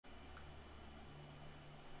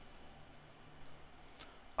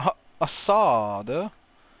Assad.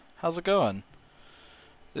 How's it going?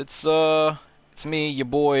 It's it's me, your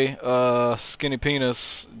boy, Skinny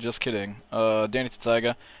Penis. Just kidding. Danny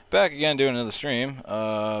Titsaiga, back again doing another stream.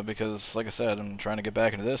 Because like I said, I'm trying to get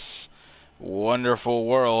back into this wonderful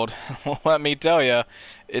world. Let me tell you,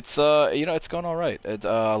 it's it's going all right. It's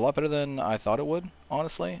a lot better than I thought it would.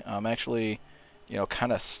 Honestly, I'm actually,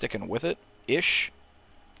 kind of sticking with it, ish,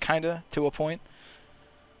 kinda to a point.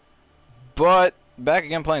 But back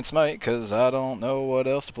again playing Smite because I don't know what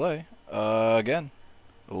else to play. Again,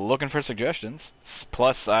 looking for suggestions.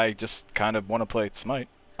 Plus, I just kind of want to play Smite,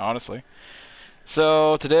 honestly.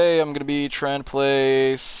 So today I'm gonna be trying to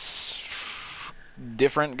play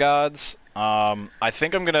different gods. I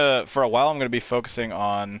think I'm gonna, for a while, I'm gonna be focusing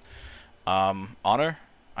on Honor.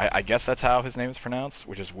 I guess that's how his name is pronounced,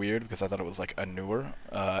 which is weird because I thought it was like Anur,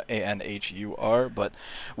 Anhur, but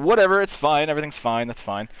whatever, it's fine. Everything's fine. That's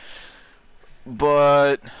fine.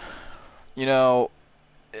 But you know,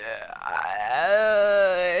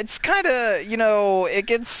 it's kind of, it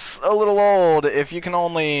gets a little old if you can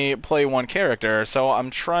only play one character, so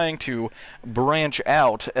I'm trying to branch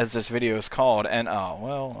out, as this video is called, and, oh,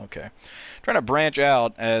 well, okay. Trying to branch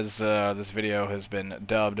out, as this video has been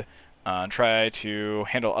dubbed, try to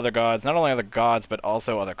handle other gods, not only other gods, but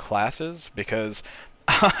also other classes, because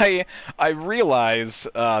I realized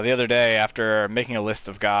the other day, after making a list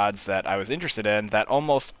of gods that I was interested in, that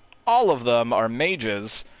almost all of them are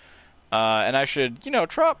mages, and I should,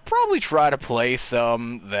 probably try to play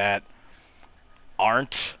some that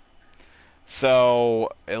aren't.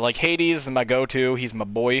 So, like, Hades is my go-to. He's my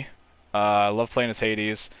boy. I love playing as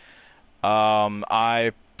Hades.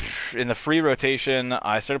 In the free rotation,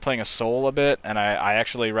 I started playing a Soul a bit, and I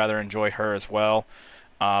actually rather enjoy her as well,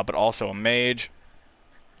 but also a mage.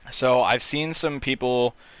 So I've seen some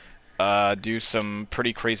people do some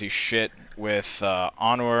pretty crazy shit with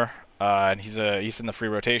Onur, and he's in the free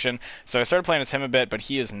rotation. So I started playing as him a bit, but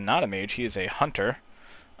he is not a mage. He is a hunter.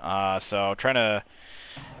 So trying to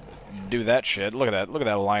do that shit. Look at that! Look at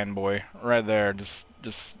that lion boy right there, just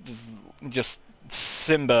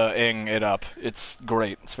Simba-ing it up. It's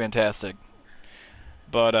great. It's fantastic.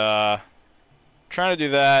 But trying to do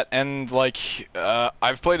that, and like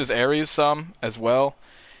I've played as Ares some as well,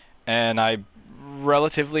 and I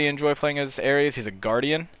relatively enjoy playing as Ares. He's a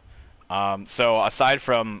guardian. So aside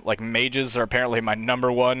from, like, mages are apparently my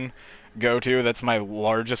number one go-to. That's my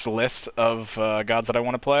largest list of gods that I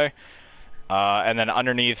want to play. And then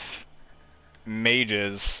underneath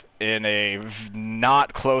mages, in a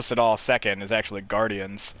not close at all second, is actually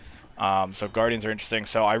guardians. So guardians are interesting.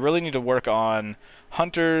 So I really need to work on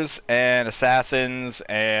hunters and assassins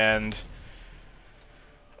and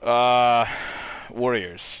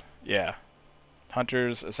warriors. Yeah.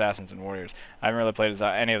 Hunters, assassins, and warriors. I haven't really played as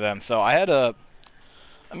any of them, so I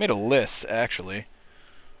made a list actually,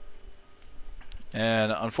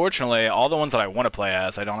 and unfortunately, all the ones that I want to play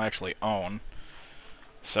as, I don't actually own.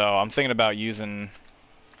 So I'm thinking about using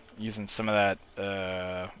some of that,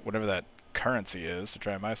 whatever that currency is, to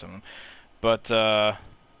try and buy some of them. But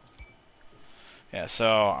yeah,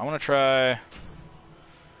 so I want to try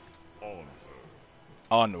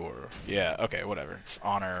Honor. Yeah, okay, whatever. It's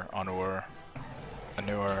Honor, Honor.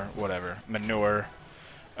 Manure, whatever. Manure.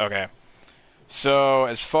 Okay. So,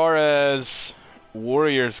 as far as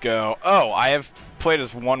warriors go... Oh, I have played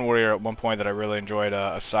as one warrior at one point that I really enjoyed,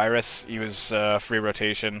 Osiris. He was free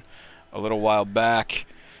rotation a little while back,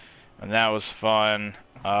 and that was fun.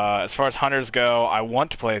 As far as hunters go, I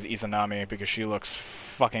want to play as Izanami because she looks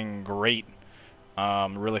fucking great.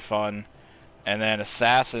 Really fun. And then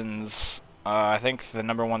assassins, I think the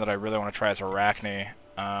number one that I really want to try is Arachne.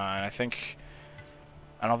 And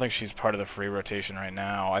I don't think she's part of the free rotation right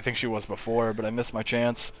now. I think she was before, but I missed my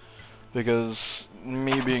chance because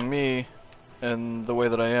me being me and the way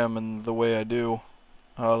that I am and the way I do,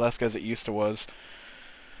 last guys it used to was,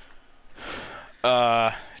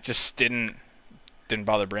 just didn't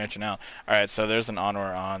bother branching out. All right, so there's an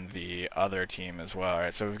Honor on the other team as well. All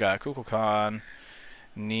right, so we've got Kukulkan,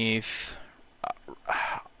 Neath.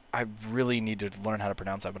 I really need to learn how to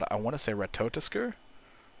pronounce that, but I want to say Ratotisker.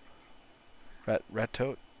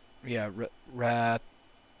 Ratot, yeah, Ratatusker.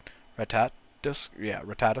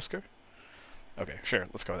 Okay, sure,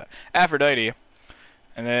 let's go with that. Aphrodite,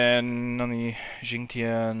 and then on the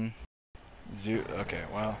Jingtian, okay,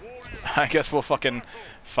 well, I guess we'll fucking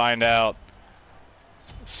find out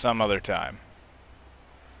some other time.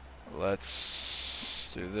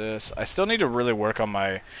 Let's do this. I still need to really work on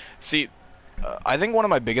my. See, I think one of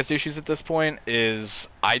my biggest issues at this point is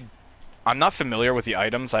I'm not familiar with the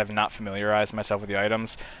items. I have not familiarized myself with the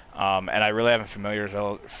items, and I really haven't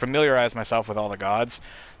familiarized myself with all the gods.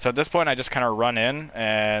 So at this point, I just kind of run in,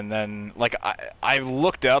 and then like I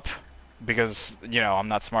looked up because I'm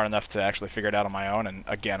not smart enough to actually figure it out on my own, and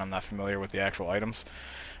again, I'm not familiar with the actual items.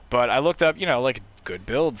 But I looked up, like good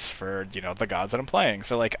builds for the gods that I'm playing.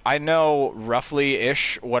 So like I know roughly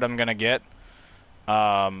ish what I'm gonna get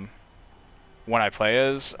um, when I play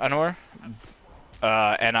as Anor,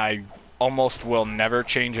 and I almost will never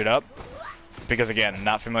change it up because again,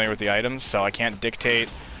 not familiar with the items, so I can't dictate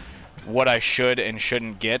what I should and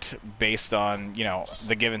shouldn't get based on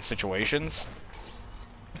the given situations.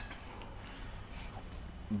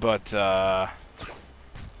 But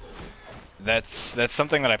that's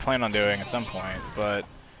something that I plan on doing at some point. But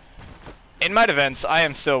in my defense, I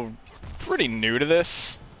am still pretty new to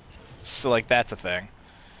this, so like that's a thing.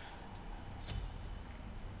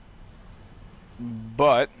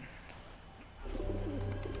 But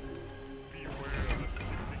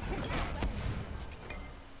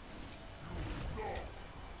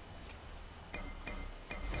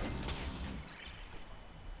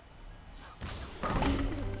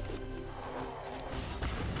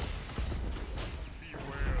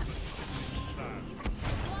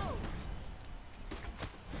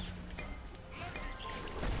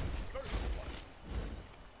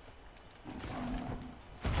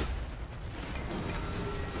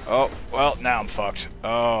oh, well, now I'm fucked.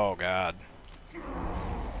 Oh, God.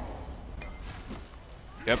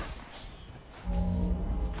 Yep.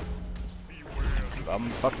 I'm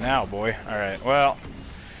fucked now, boy. Alright, well.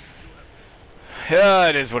 Yeah,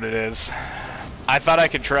 it is what it is. I thought I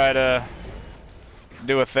could try to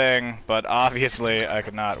do a thing, but obviously I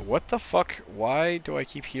could not. What the fuck? Why do I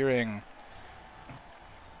keep hearing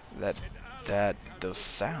those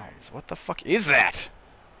sounds? What the fuck is that?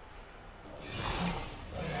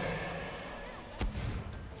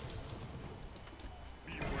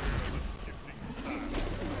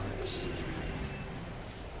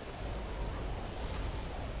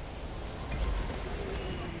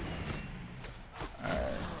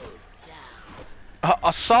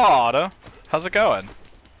 Assad, how's it going?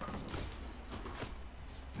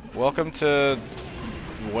 Welcome to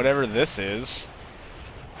whatever this is.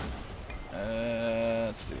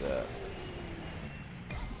 Let's do that.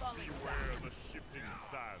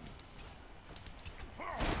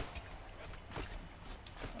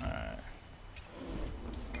 Alright.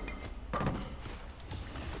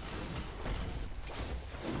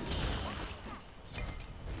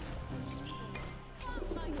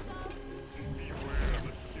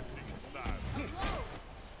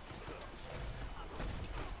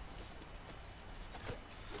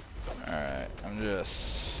 Alright, I'm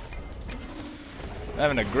just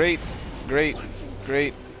having a great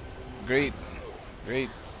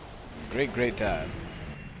time.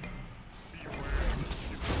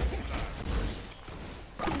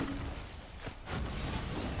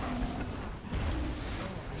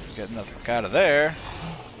 Getting the fuck out of there,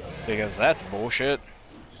 because that's bullshit.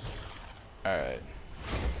 Alright.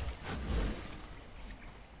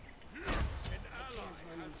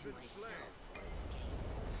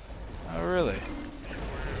 Oh, really?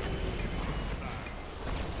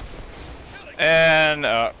 And,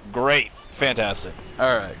 great. Fantastic.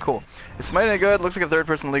 Alright, cool. Is Smite any good? Looks like a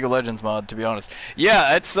third-person League of Legends mod, to be honest.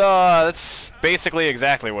 Yeah, that's basically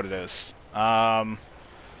exactly what it is.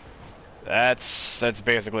 That's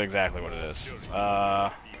basically exactly what it is.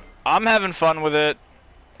 I'm having fun with it,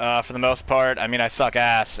 for the most part. I mean, I suck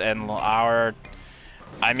ass, and our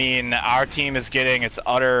team is getting its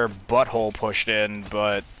utter butthole pushed in,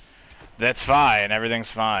 but that's fine.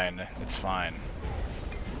 Everything's fine. It's fine.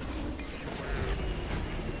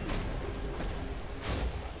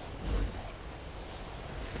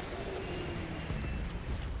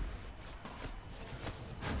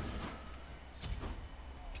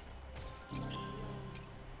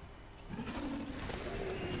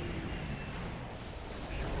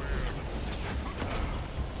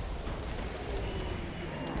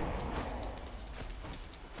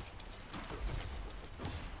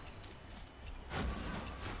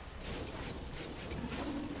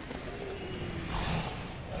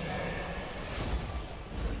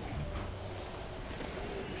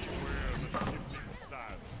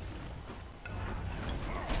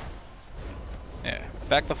 Yeah,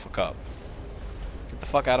 back the fuck up. Get the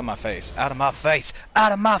fuck out of my face. Out of my face!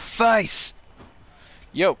 Out of my face!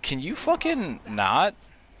 Yo, can you fucking not?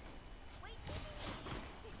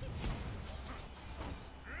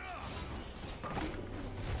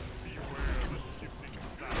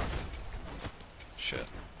 Shit.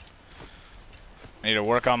 I need to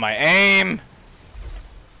work on my aim!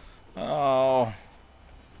 Oh,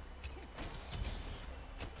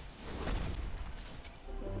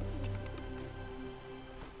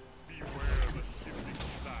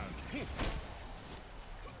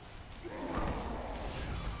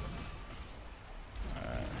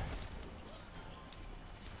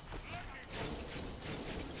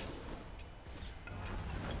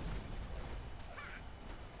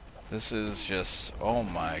 This is just, oh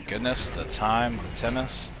my goodness, the time, the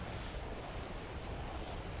tennis.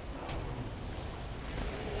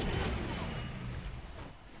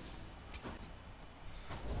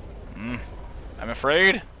 I'm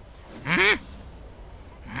afraid.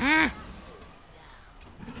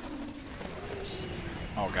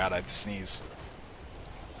 Oh god, I had to sneeze.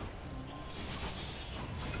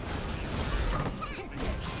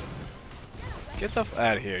 Get the f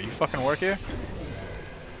out of here. You fucking work here?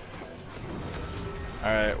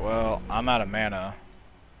 Alright, well, I'm out of mana.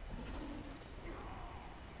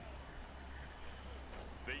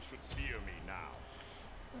 They should fear me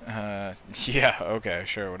now. Yeah, okay,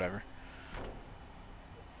 sure, whatever.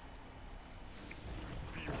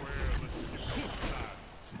 Beware the shifting sands.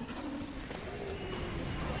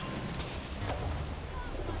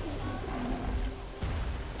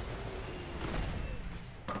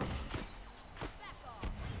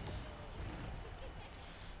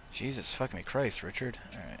 Jesus fuck me Christ, Richard.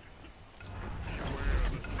 Alright. Beware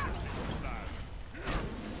the shifting sands.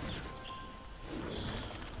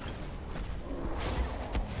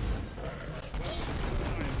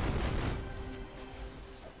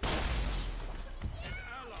 An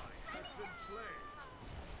ally has been slain.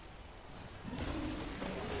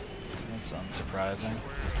 That's unsurprising.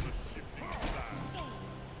 Beware the shifting sands.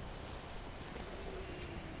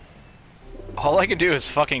 All I can do is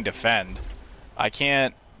fucking defend. I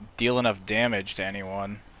can't deal enough damage to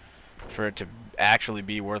anyone for it to actually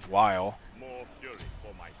be worthwhile. More fury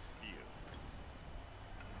for my spear.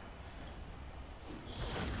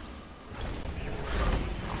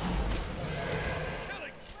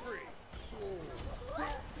 Killing spree.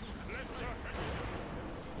 Let the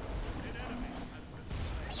an enemy has been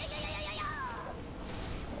slain.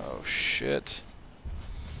 Oh shit.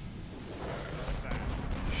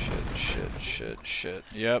 Shit.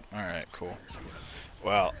 Yep, alright, cool.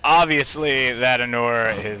 Well, obviously that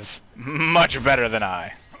Anur is much better than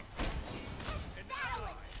I. An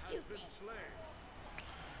ally has been slain.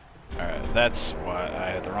 Alright, that's why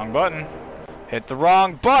I hit the wrong button. Hit the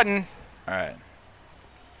wrong button! Alright.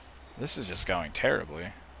 This is just going terribly.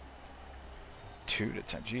 2 to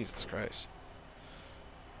 10. Jesus Christ.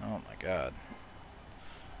 Oh my god.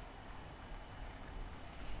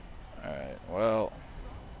 Alright, well.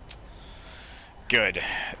 Good.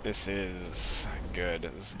 This is good.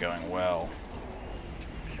 This is going well.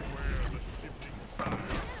 Beware the shifting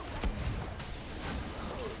sands.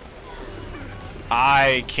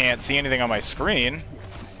 I can't see anything on my screen.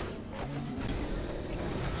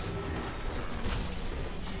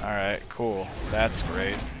 Alright, cool. That's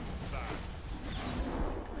great.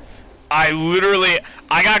 I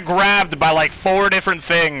got grabbed by like 4 different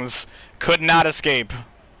things. Could not escape.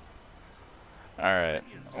 Alright.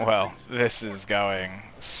 Well, this is going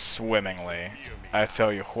swimmingly. I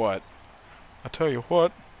tell you what.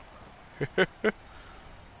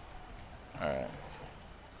 Alright.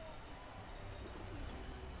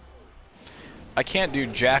 I can't do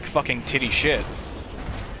jack fucking titty shit.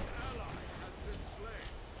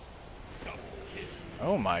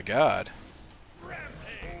 Oh my god.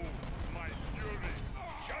 Rampage! My fury!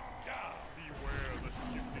 Shut down! Beware the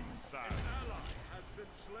shifting sands. An ally has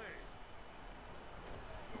been slain.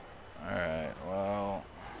 Alright, well.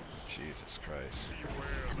 Jesus Christ.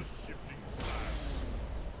 Beware the shifting sands.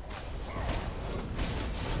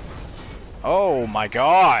 Oh my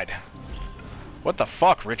god! What the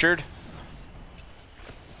fuck, Richard?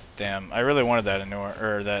 Damn, I really wanted that Anur,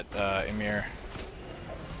 or that Emir.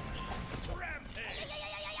 Rampage!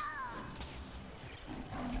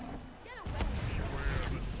 Beware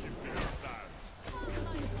the shifting sands.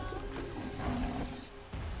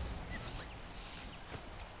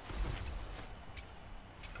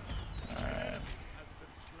 Alright. Has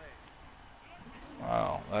been slain.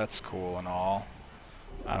 Well, that's cool and all.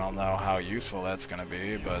 I don't know how useful that's gonna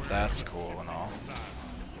be, but that's cool and all.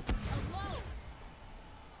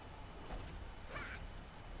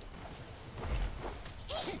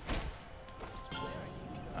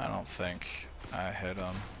 I don't think I hit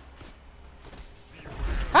him.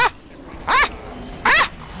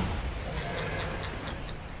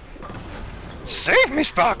 Save me,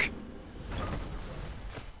 Spock!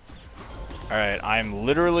 Alright, I'm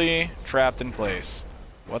literally trapped in place.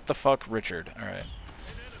 What the fuck, Richard? Alright. An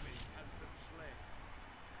enemy has been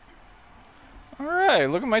slain. Alright,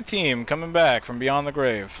 look at my team coming back from beyond the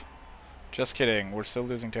grave. Just kidding, we're still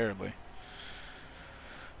losing terribly.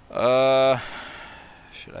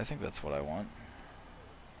 Shit, I think that's what I want.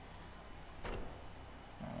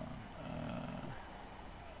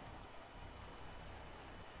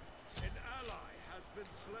 An ally has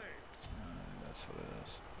been slain. That's what it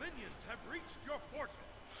is. Minions have reached your portal.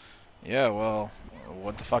 Yeah, well,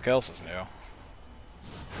 what the fuck else is new? An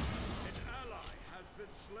ally has been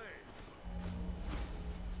slain.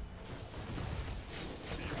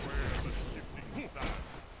 Beware the shifting sands.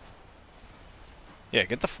 Yeah,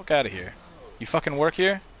 get the fuck out of here. You fucking work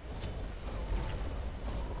here?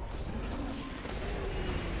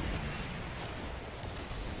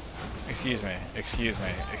 Excuse me, excuse me,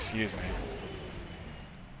 excuse me.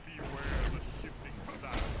 Beware the shifting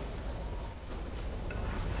sands.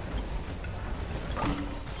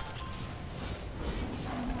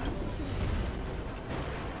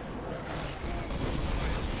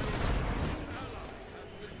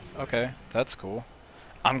 Okay, that's cool.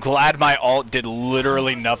 I'm glad my ult did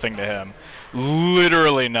literally nothing to him.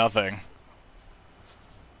 Literally nothing.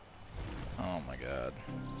 Oh my god.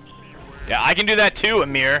 Yeah, I can do that too,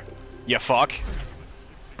 Amir. You fuck.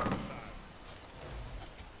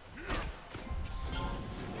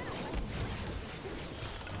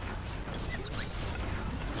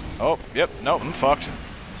 Oh, yep, no, I'm fucked.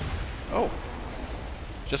 Oh.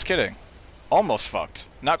 Just kidding. Almost fucked.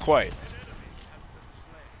 Not quite.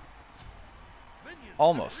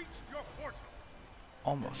 Almost.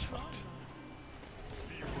 Almost fucked.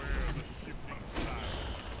 Beware the shifting sands.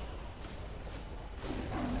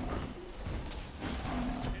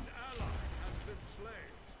 An ally has been slain.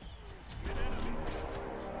 An enemy has been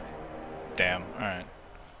slain. Damn, alright.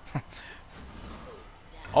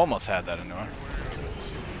 Almost had that into her.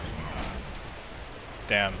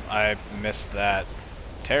 Damn, I missed that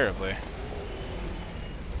terribly.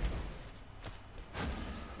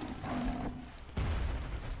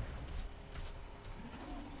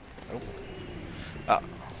 Nope.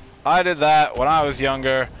 I did that when I was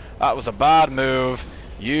younger. That was a bad move.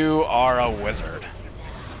 You are a wizard.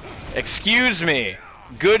 Excuse me,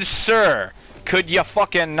 good sir. Could you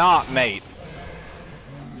fucking not, mate?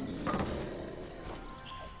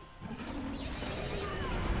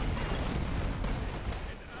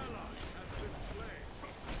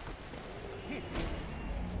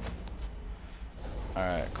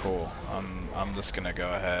 Alright, cool. I'm just gonna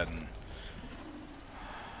go ahead and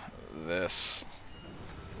this.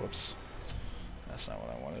 Whoops. That's not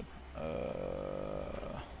what I wanted.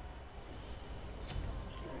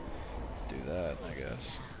 Do that, I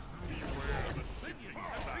guess.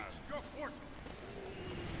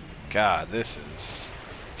 God, this is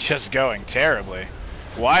just going terribly.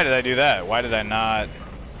 Why did I do that? Why did I not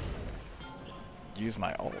use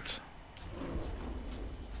my ult?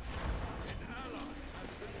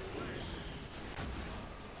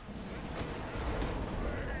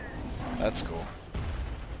 That's cool.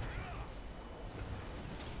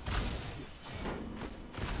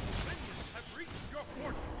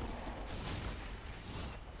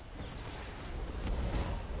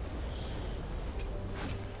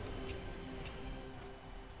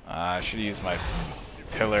 I should use my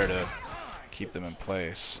pillar to keep them in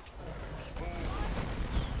place.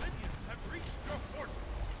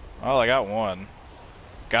 Oh, I got one.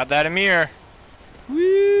 Got that Amir.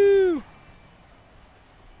 Woo!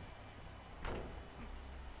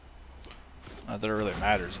 Not that it really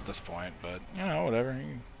matters at this point, but you know, whatever.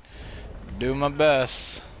 Do my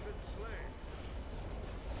best.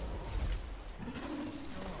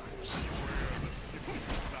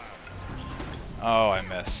 Oh, I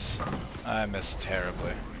miss. I miss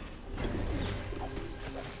terribly.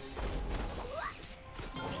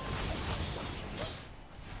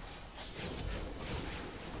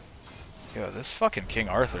 Yo, this fucking King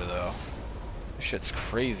Arthur though. This shit's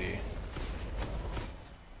crazy.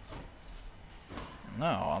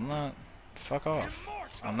 No, I'm not. Fuck off.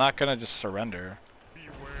 I'm not gonna just surrender.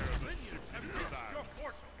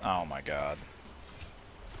 Oh my god.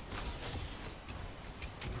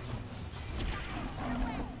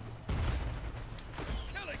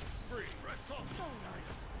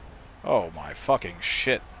 Oh my fucking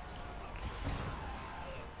shit.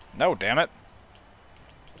 No, damn it.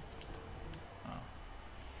 Oh.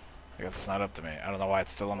 I guess it's not up to me. I don't know why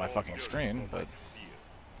it's still on my fucking screen, but...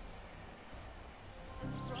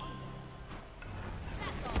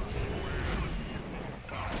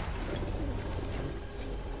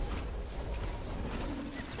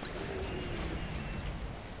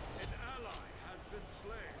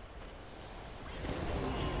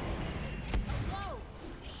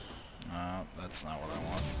 That's not what I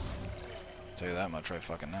want. I'll tell you that much right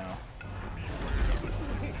fucking now.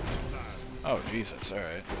 Oh, Jesus,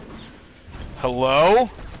 alright. Hello?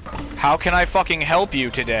 How can I fucking help you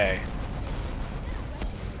today?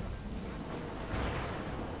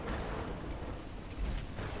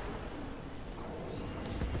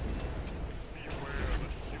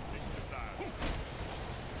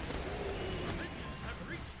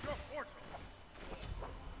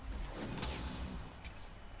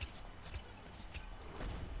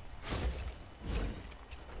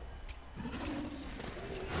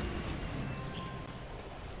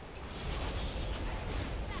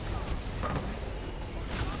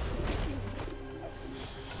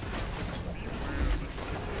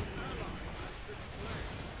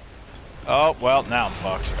 Oh, well, now I'm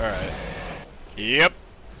fucked. Alright. Yep.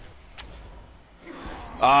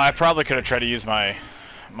 I probably could have tried to use my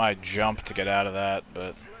jump to get out of that,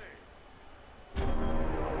 but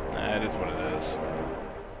it is what it is.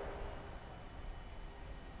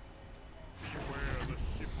 Beware the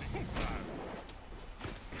shifting sands.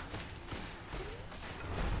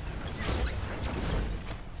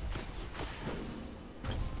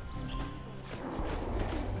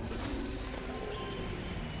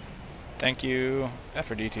 Thank you,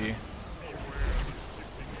 Aphrodite. Beware the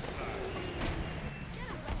shifting sands.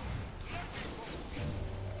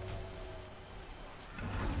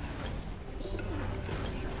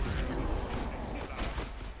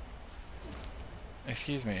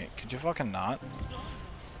 Excuse me, could you fucking not?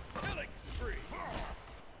 Killing spree.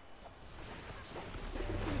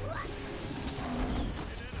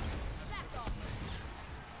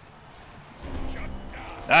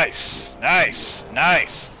 Nice, nice,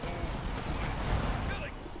 nice.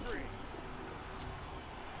 Killing spree.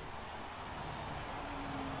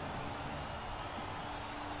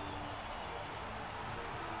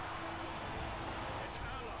 An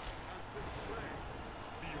ally has been slain.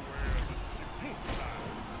 Beware the shifting sands.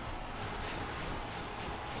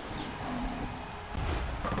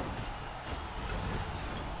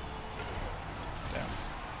 Damn.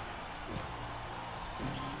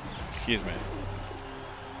 Excuse me.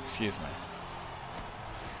 Excuse me.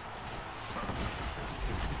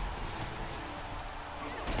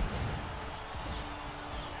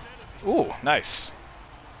 Ooh, nice.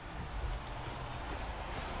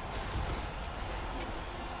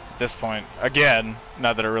 At this point, again,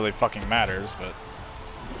 not that it really fucking matters, but...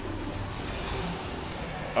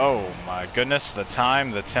 Oh my goodness, the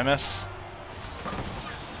time, the Timus.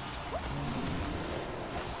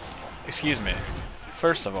 Excuse me.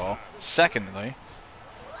 First of all. Secondly...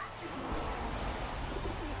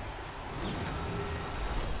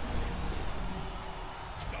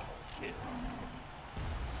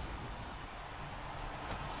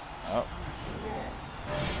 Oh.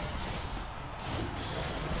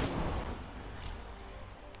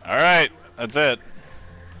 Alright, that's it.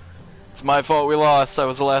 It's my fault we lost. I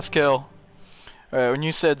was the last kill. Alright, when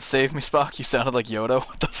you said save me, Spock, you sounded like Yoda.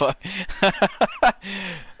 What the fuck?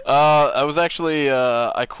 I was actually,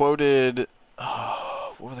 I quoted,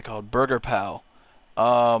 what were they called? Burger Pal.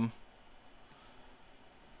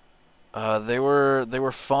 They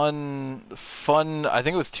were fun, I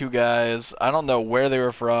think it was two guys. I don't know where they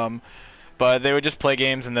were from, but they would just play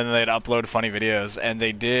games and then they'd upload funny videos. And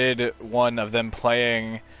they did one of them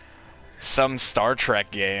playing some Star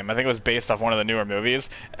Trek game. I think it was based off one of the newer movies.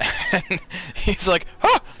 And he's like,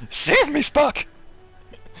 "Huh, save me, Spock."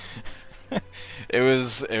 It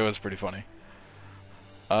was pretty funny.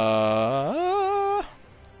 All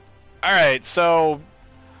right, so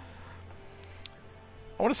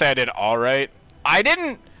I want to say I did all right. I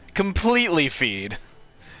didn't completely feed.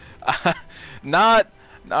 not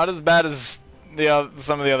as bad as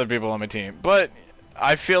some of the other people on my team, but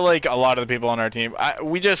I feel like a lot of the people on our team,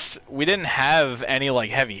 we didn't have any like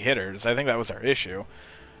heavy hitters. I think that was our issue.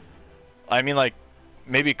 I mean, like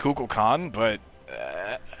maybe Kukul Khan, but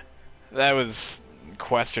that was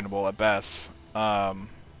questionable at best. But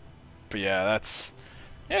yeah,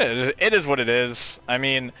 it is what it is. I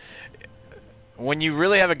mean, when you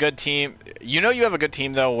really have a good team, you have a good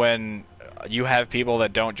team though when you have people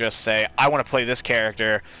that don't just say, I want to play this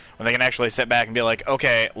character, when they can actually sit back and be like,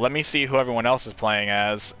 okay, let me see who everyone else is playing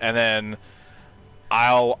as, and then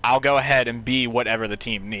I'll go ahead and be whatever the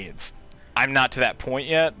team needs. I'm not to that point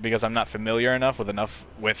yet because I'm not familiar enough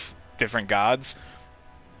with different gods.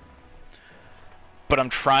 But I'm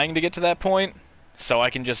trying to get to that point so I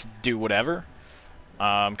can just do whatever.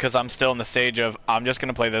 Because I'm still in the stage of, I'm just going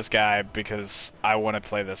to play this guy because I want to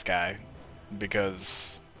play this guy.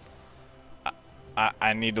 Because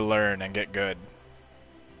I need to learn and get good.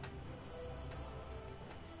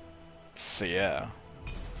 So yeah,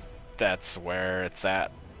 that's where it's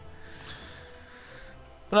at.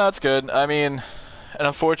 But no, it's good. I mean, and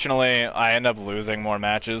unfortunately, I end up losing more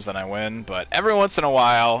matches than I win. But every once in a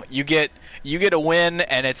while, you get a win,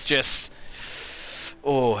 and it's just,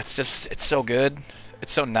 oh, it's so good.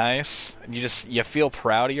 It's so nice, and you feel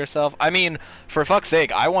proud of yourself. I mean, for fuck's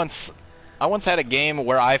sake, I once had a game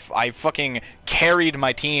where I fucking carried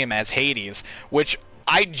my team as Hades, which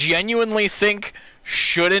I genuinely think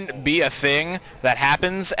shouldn't be a thing that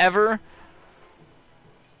happens ever,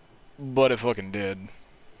 but it fucking did.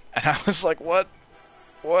 And I was like, what?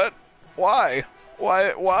 Why?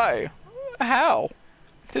 How?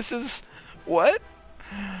 This is, what?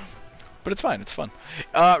 But it's fine, it's fun.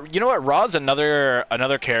 You know what? Ra's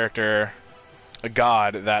another character a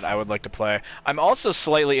god that I would like to play. I'm also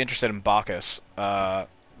slightly interested in Bacchus. I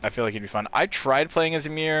feel like he'd be fun. I tried playing as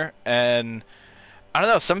Ymir, and I don't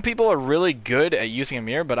know. Some people are really good at using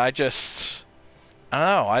Ymir, but I don't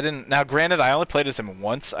know. I didn't. Now, granted, I only played as him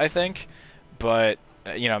once, I think, but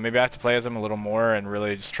you know, maybe I have to play as him a little more and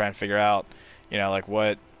really just try and figure out, you know, like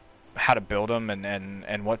how to build him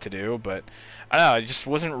and what to do. But I don't know. It just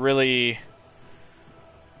wasn't really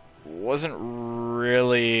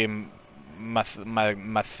my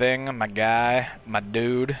thing, my guy, my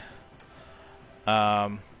dude. All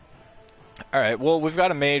right. Well, we've got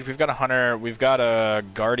a mage, we've got a hunter, we've got a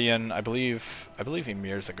guardian. I believe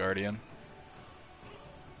Ymir's a guardian,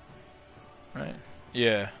 right?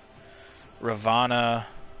 Yeah. Ravana.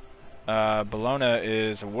 Bologna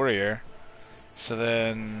is a warrior. So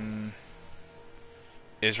then,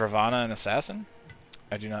 is Ravana an assassin?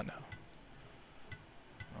 I do not know.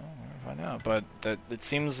 Oh, where do I know? But it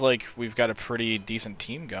seems like we've got a pretty decent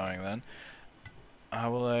team going then.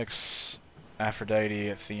 Awalex, Aphrodite,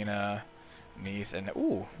 Athena, Neith, and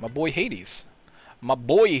ooh, my boy Hades. My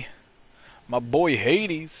boy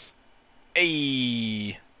Hades.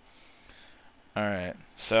 Hey. All right.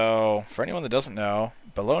 So for anyone that doesn't know,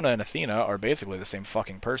 Bellona and Athena are basically the same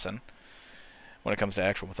fucking person when it comes to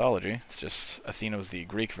actual mythology. It's just Athena was the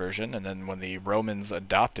Greek version, and then when the Romans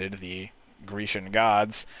adopted the Grecian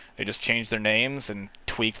gods, they just changed their names and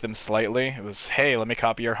tweaked them slightly. It was, hey, let me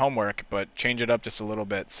copy your homework, but change it up just a little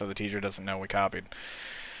bit so the teacher doesn't know we copied.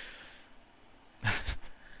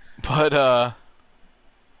 But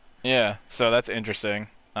yeah, so that's interesting.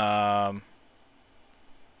 And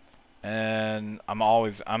I'm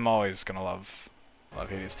always gonna love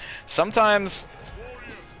Hades. Sometimes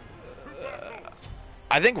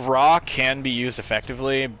I think Raw can be used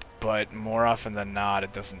effectively, but more often than not,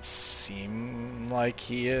 it doesn't seem like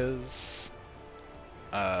he is.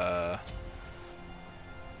 Uh,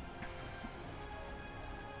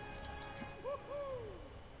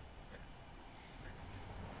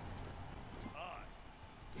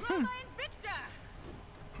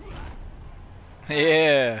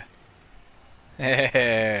 yeah,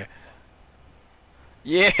 yeah,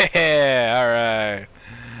 yeah. All right.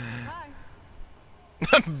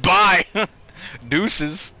 Bye.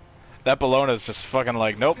 Deuces. That Bologna's just fucking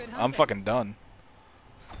like, nope, I'm fucking done.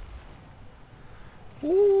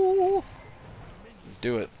 Ooh. Let's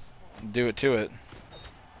do it. Do it to it.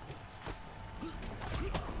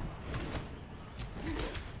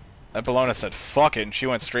 That Bologna said fuck it, and she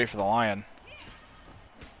went straight for the lion.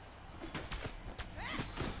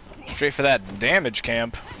 Straight for that damage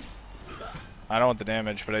camp. I don't want the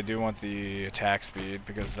damage, but I do want the attack speed,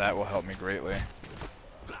 because that will help me greatly.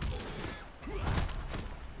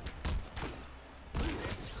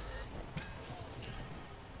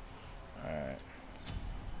 Alright.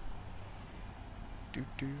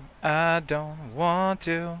 I don't want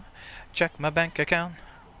to check my bank account.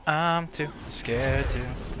 I'm too scared to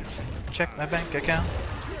check my bank account.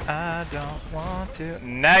 I don't want to.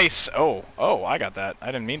 Nice! Oh, I got that. I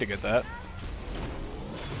didn't mean to get that.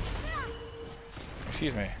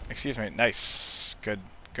 Excuse me. Nice. Good,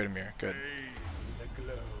 Amir. Good.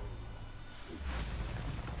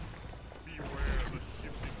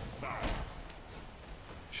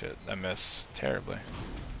 Shit, I missed terribly.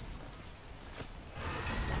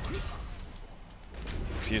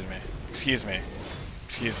 Excuse me.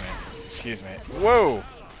 Whoa!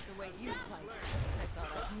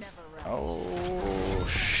 Oh,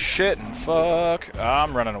 shit and fuck.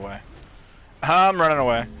 I'm running away.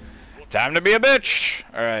 Time to be a bitch!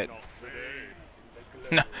 Alright.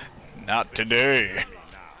 No, not today.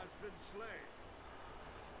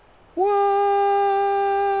 What?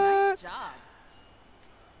 Nice job.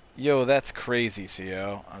 Yo, that's crazy,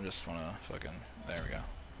 CO. I just wanna fucking... There we go.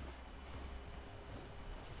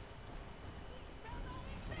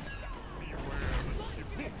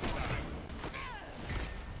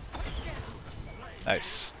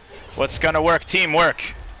 Nice. What's gonna work?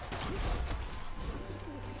 Teamwork!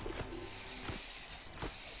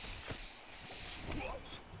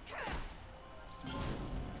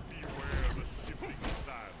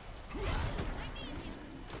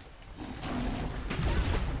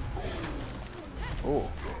 Ooh.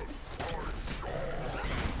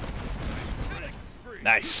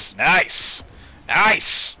 Nice!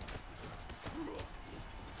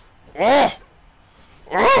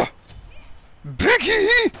 Oh!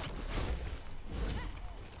 Biggie!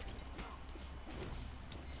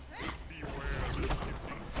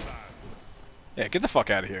 Yeah, get the fuck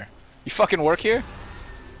out of here. You fucking work here?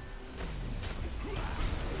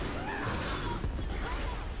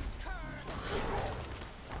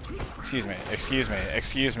 Excuse me. Excuse me.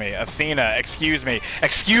 Excuse me. Athena. Excuse me.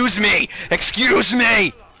 Excuse me. Excuse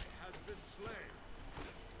me.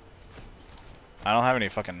 I don't have any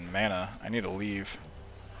fucking mana. I need to leave.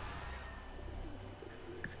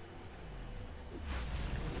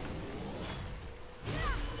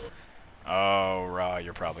 Oh, Ra,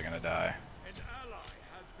 you're probably gonna die.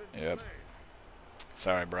 Yep.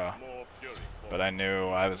 Sorry, bro. But I knew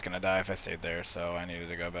I was gonna die if I stayed there, so I needed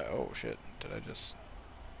to go back. Oh, shit. Did I just...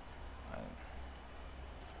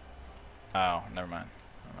 Oh, never mind.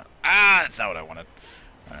 Never mind. Ah, that's not what I wanted.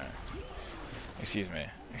 Alright. Excuse me.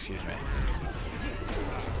 Excuse me.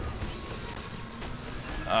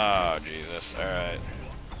 Oh, Jesus. Alright.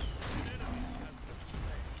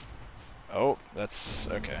 Oh, that's...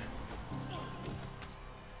 okay.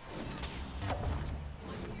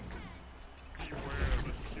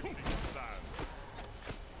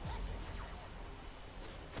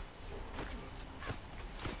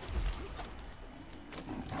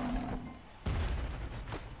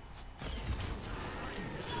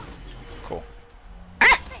 Cool.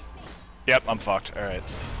 Ah! Yep, I'm fucked. Alright.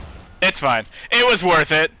 It's fine. It was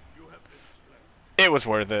worth it. It was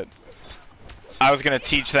worth it. I was gonna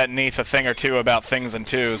teach that Neath a thing or two about things and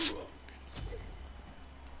twos.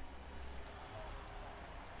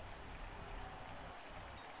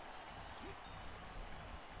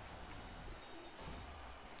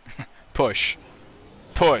 Push.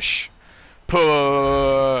 Push.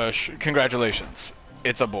 Push. Congratulations.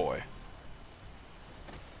 It's a boy.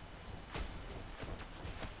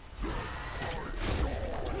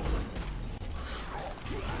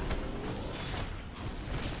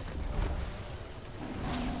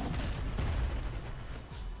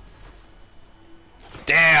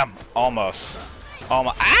 Damn! Almost.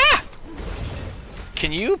 Almost. Ah!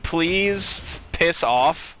 Can you please piss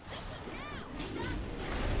off?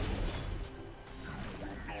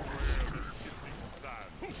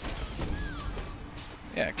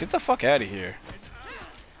 Yeah, get the fuck out of here.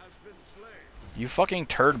 You fucking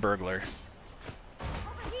turd burglar.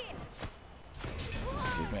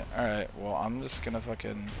 Excuse me. Alright, well, I'm just gonna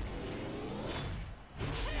fucking...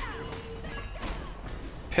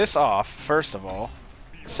 piss off, first of all.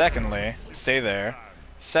 Secondly, stay there.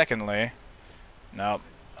 Secondly, nope,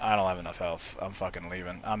 I don't have enough health. I'm fucking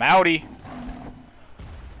leaving. I'm outie!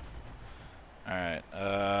 Alright,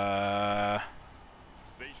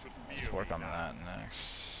 let's work on that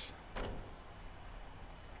next.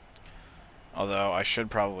 Although, I should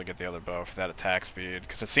probably get the other bow for that attack speed,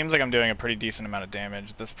 because it seems like I'm doing a pretty decent amount of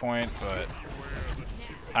damage at this point, but...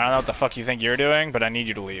 I don't know what the fuck you think you're doing, but I need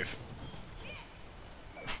you to leave.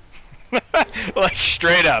 Like,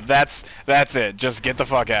 straight up, that's it. Just get the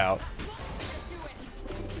fuck out.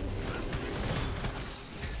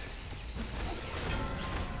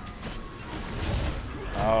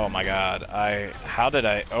 Oh my god, how did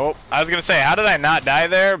I, oh, I was gonna say, how did I not die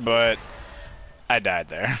there, but I died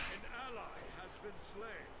there.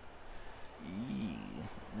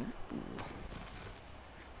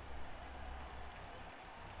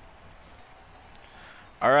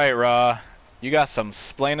 Alright, Ra, you got some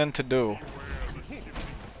splaining to do.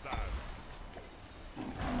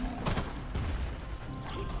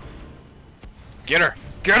 Get her!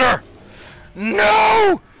 Get her!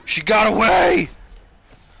 No! She got away!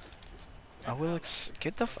 I will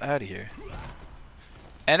get the out of here.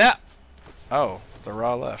 And oh, the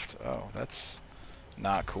Ra left. Oh, that's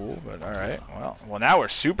not cool, but alright. Well, now we're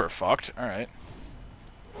super fucked. Alright.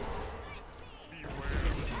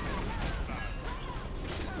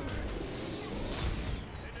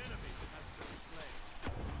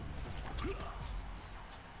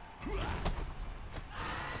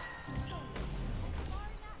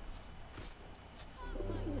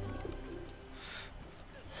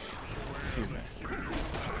 Excuse me.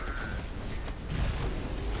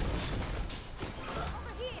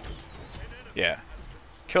 Yeah.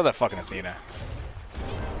 Kill that fucking Athena.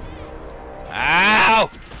 Ow!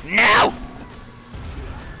 No!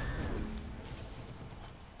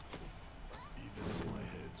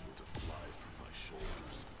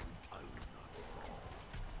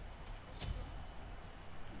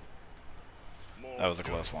 That was a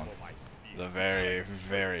close one. The very,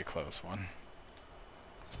 very close one.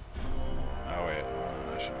 Oh wait,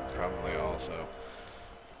 I should probably also...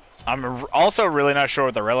 I'm also really not sure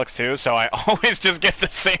with the relics too, so I always just get the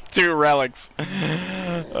same two relics.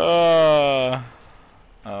 Oh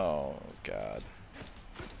god.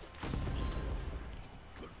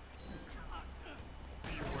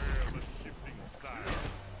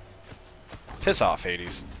 Piss off,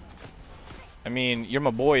 Hades. I mean, you're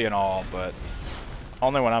my boy and all, but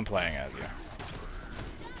only when I'm playing as you.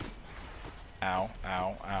 Ow,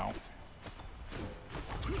 ow, ow.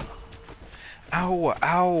 Ow,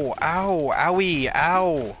 ow, ow, owie,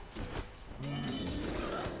 ow.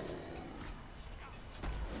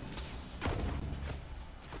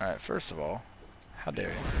 Alright, first of all, how dare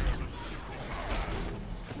you?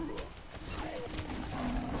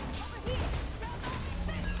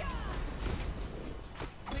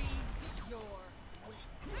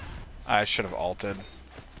 I should have ulted.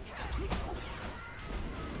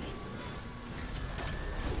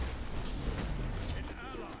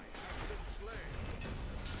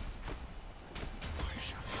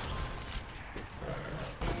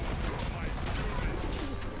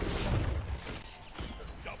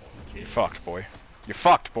 You fucked, boy. You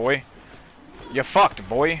fucked, boy. You fucked,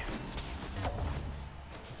 boy.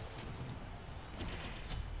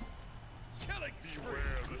 Beware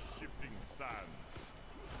the shifting sands.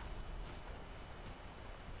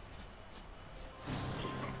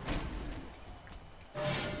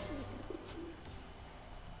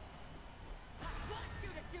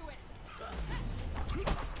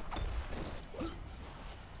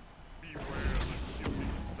 Beware the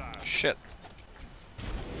shifting sands. Shit.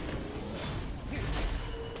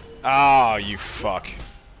 Oh, you fuck.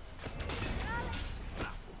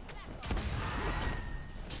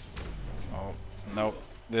 Oh, nope.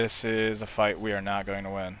 This is a fight we are not going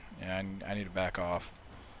to win. Yeah, I need to back off.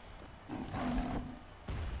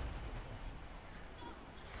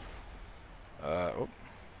 Oh.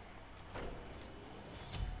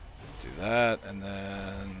 Do that, and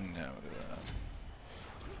then... Yeah, we'll do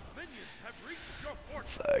that.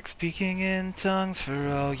 It's like speaking in tongues for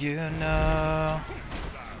all you know.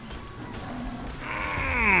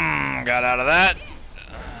 Got out of that.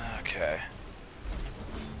 Okay.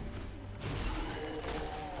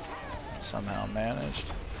 Somehow managed.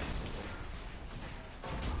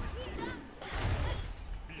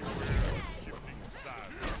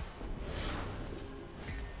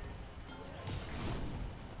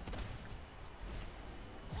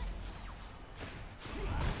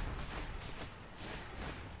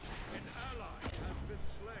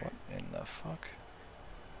 What in the fuck?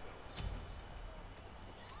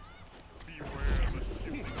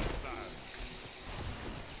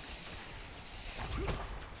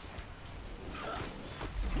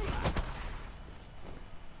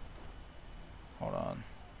 Hold on.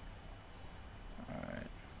 Alright.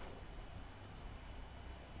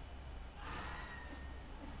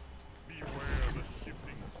 Beware the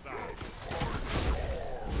shifting sands.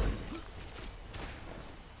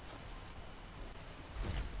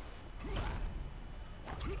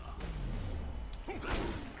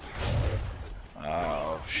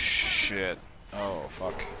 Oh, shit. Oh,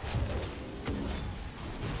 fuck.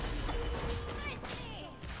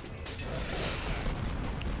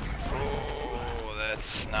 Oh,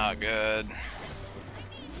 that's not good.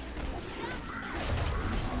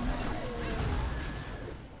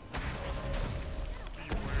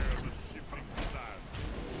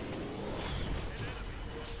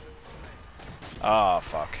 Ah,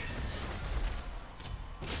 fuck.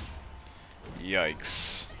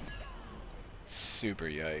 Yikes. Super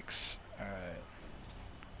yikes. Alright.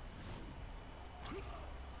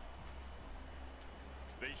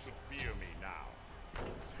 They should fear me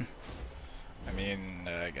now. I mean,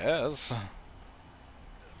 I guess.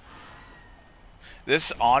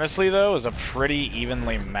 This, honestly, though, is a pretty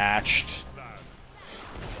evenly matched...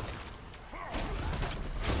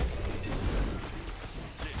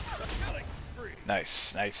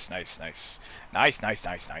 Nice, nice, nice, nice. Nice, nice,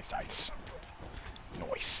 nice, nice, nice.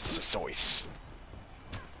 Nice, nice.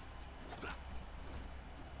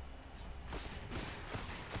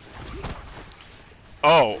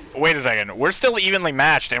 Oh, wait a second. We're still evenly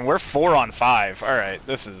matched, and we're 4 on 5. Alright,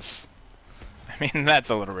 this is... I mean, that's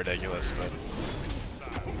a little ridiculous, but...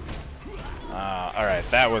 alright,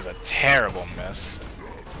 that was a terrible miss.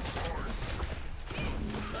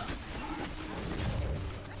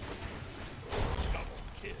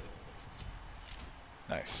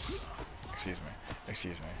 Nice. Excuse me.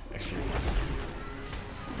 Excuse me. Excuse me.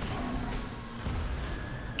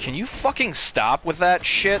 Can you fucking stop with that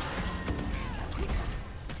shit?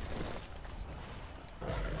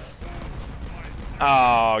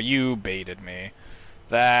 Oh, you baited me.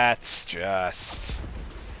 That's just...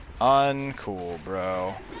 uncool,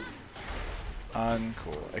 bro.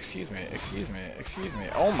 Uncool. Excuse me, excuse me, excuse me.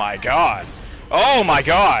 Oh my god! Oh my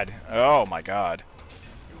god! Oh my god.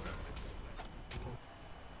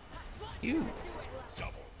 You.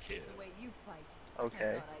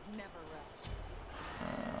 Okay.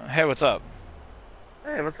 Hey, what's up?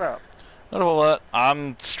 Hey, what's up? Not a whole lot.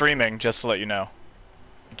 I'm streaming, just to let you know.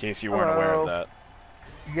 In case you weren't aware of that.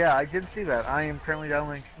 Yeah, I did see that. I am currently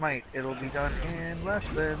downloading Smite. It'll be done in less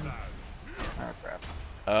than Oh crap.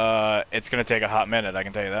 It's gonna take a hot minute, I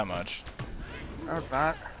can tell you that much. No, it's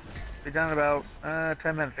not. Be done in about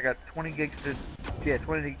 10 minutes. I got 20 gigs to, yeah,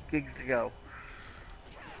 20 gigs to go.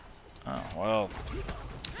 Oh, well.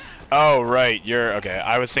 Oh, right, you're, okay,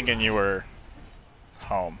 I was thinking you were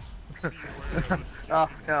home. Oh,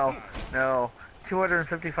 no, no.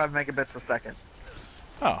 255 megabits a second.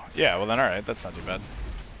 Oh, yeah, well then alright, that's not too bad.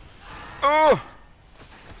 Oh!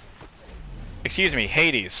 Excuse me,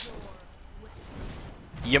 Hades.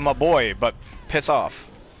 You my boy, but piss off.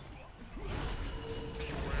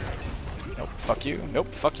 Nope, fuck you. Nope,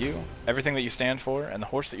 fuck you. Everything that you stand for and the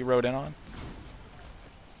horse that you rode in on.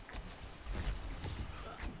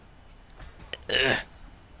 Ugh.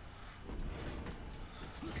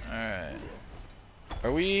 Alright.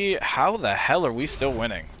 Are we... How the hell are we still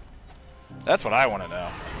winning? That's what I want to know.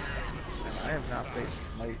 I have not played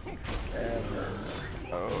Smite ever.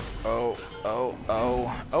 Oh, oh, oh,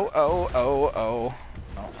 oh, oh, oh, oh, oh.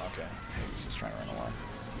 Oh, okay. He's just trying to run away.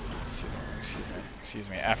 Excuse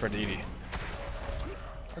me, Aphrodite.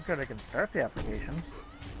 Oh good, I can start the application.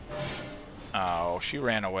 Oh, she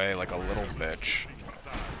ran away like a little bitch.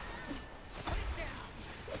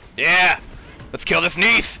 Yeah! Let's kill this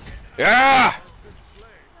Neath! Yeah!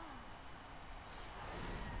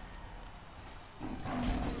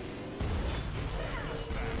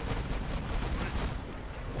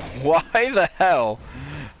 Why the hell?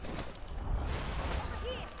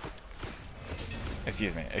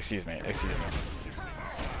 Excuse me, excuse me, excuse me.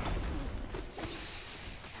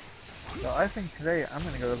 So I think today I'm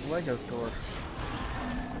gonna go to the Lego store.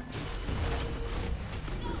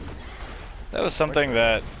 That was something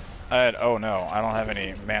that I had. Oh no, I don't have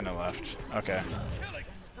any mana left. Okay.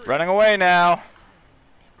 Running away now!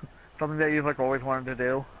 Something that you've like always wanted to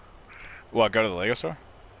do. What, go to the Lego store?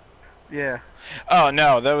 Yeah. Oh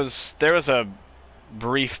no, there was a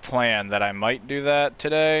brief plan that I might do that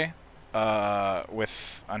today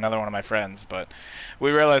with another one of my friends, but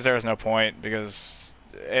we realized there was no point because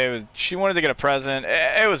she wanted to get a present.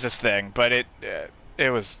 It was this thing, but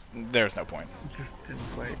there was no point. Just didn't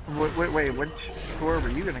quite. Wait, which store were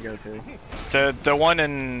you gonna go to? The one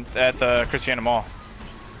at the Christiana Mall.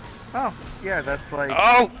 Oh, yeah, that's like.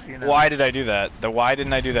 Oh, you know, why did I do that? Why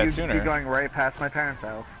didn't I do that sooner? You're going right past my parents'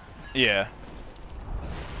 house. Yeah.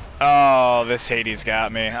 Oh, this Hades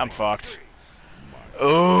got me. I'm fucked.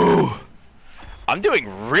 Ooh. I'm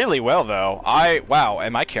doing really well though. Wow,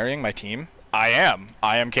 am I carrying my team? I am.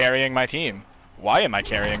 I am carrying my team. Why am I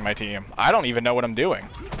carrying my team? I don't even know what I'm doing.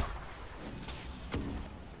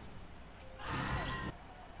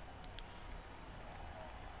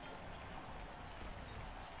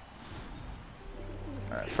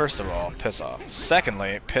 Alright, first of all, piss off.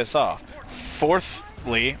 Secondly, piss off.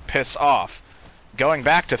 Fourthly, piss off. Going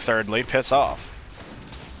back to thirdly, piss off.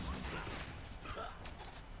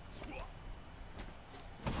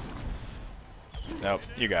 Nope,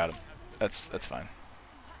 you got it. That's fine.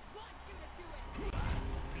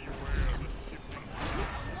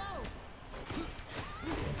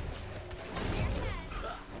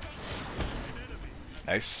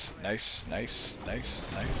 Nice, nice, nice, nice,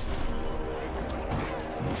 nice.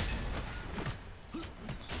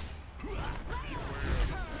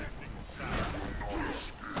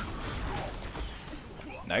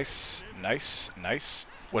 Nice, nice, nice.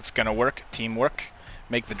 What's gonna work? Teamwork.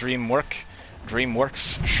 Make the dream work.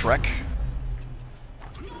 DreamWorks Shrek.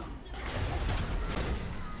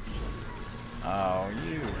 Oh,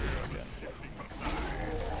 you again.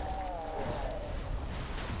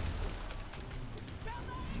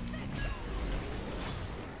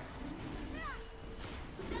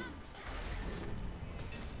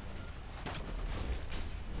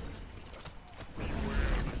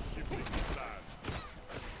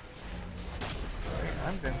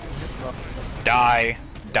 I'm going to disrupt. Die,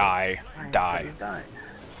 die, die.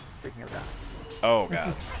 Speaking of that. Oh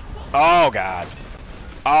god. Oh god.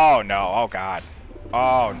 Oh no, oh god.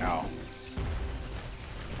 Oh no.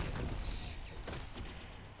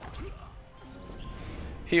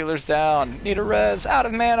 Healer's down. Need a res. Out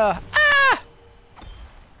of mana. Ah!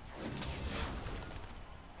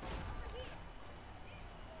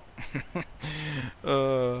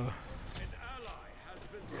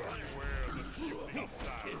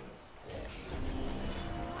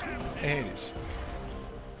 Hades.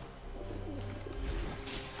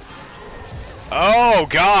 Oh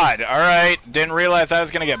god. Alright. Didn't realize I was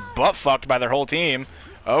gonna get butt fucked by their whole team.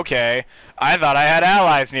 Okay. I thought I had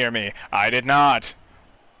allies near me. I did not.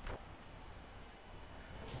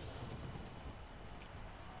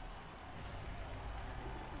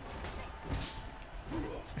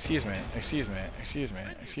 Excuse me, excuse me, excuse me,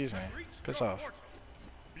 excuse me. Piss off.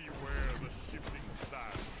 Beware the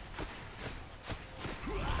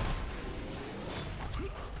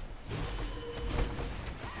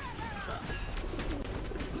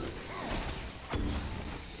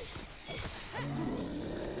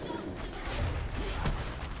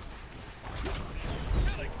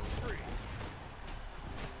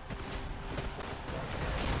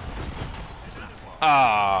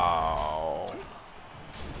Oh.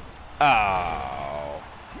 Oh.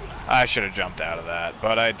 I should have jumped out of that,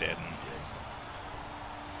 but I didn't.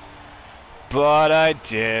 But I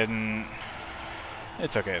didn't.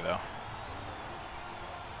 It's okay, though.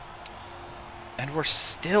 And we're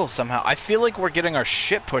still somehow... I feel like we're getting our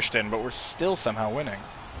shit pushed in, but we're still somehow winning.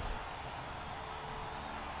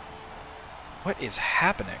 What is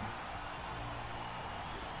happening?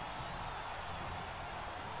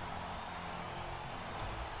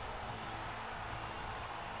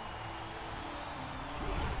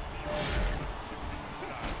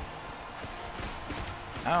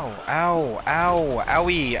 Ow, ow, ow,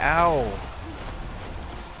 owie, ow.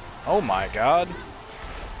 Oh my god.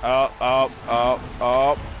 Up, up, up,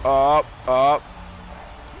 up, up, up.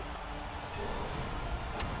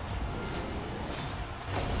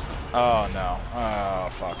 Oh no. Oh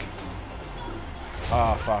fuck.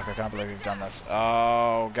 Oh fuck, I can't believe you've done this.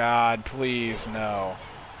 Oh god, please, no.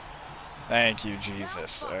 Thank you,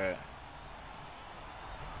 Jesus. Alright.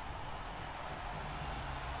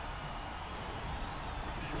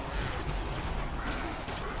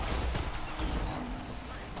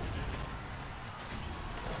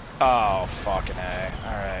 Oh, fucking A.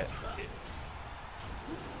 Alright.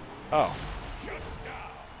 Oh.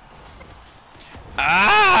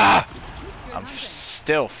 Ah! I'm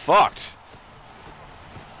still fucked.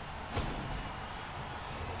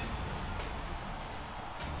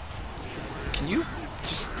 Can you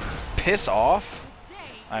just piss off?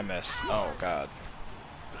 I miss. Oh, God.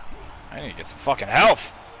 I need to get some fucking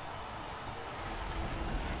health.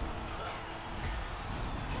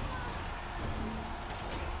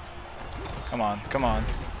 Come on, come on.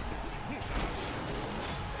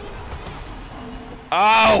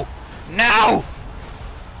 Oh! No!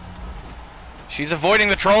 She's avoiding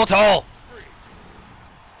the troll toll!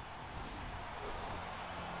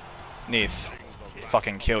 Neith,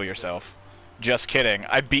 fucking kill yourself. Just kidding.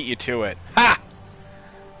 I beat you to it. Ha!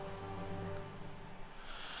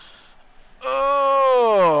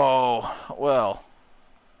 Oh! Well.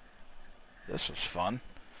 This was fun.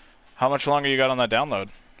 How much longer you got on that download?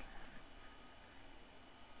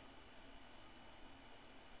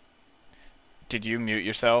 Did you mute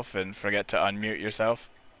yourself and forget to unmute yourself?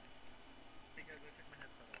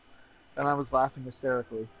 And I was laughing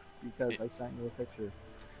hysterically because I sent you a picture.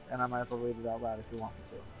 And I might as well read it out loud if you want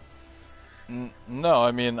me to. No,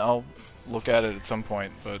 I mean, I'll look at it at some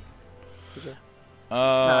point, but... Okay. No,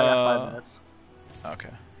 I got 5 minutes.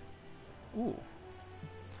 Okay. Ooh.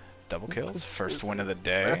 Double kills, first win of the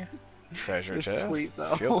day, treasure It's chest, sweet,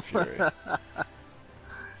 though. Field Fury.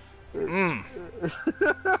 Look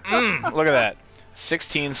at that.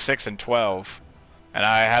 16, 6, and 12. And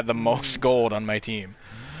I had the most gold on my team.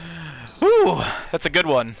 Woo! That's a good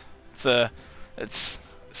one. It's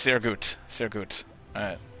sehr gut. Sehr gut.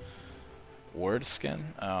 Alright. Word skin?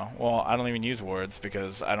 Oh, well, I don't even use words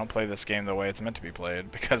because I don't play this game the way it's meant to be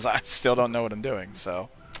played because I still don't know what I'm doing, so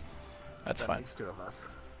that's fine. Makes 2 of us.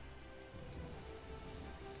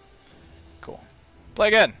 Cool. Play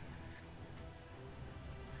again!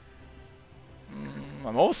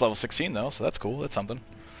 I'm almost level 16 though, so that's cool. That's something.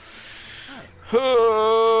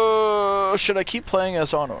 Nice. Should I keep playing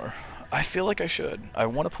as Honor? I feel like I should. I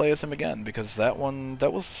want to play as him again because that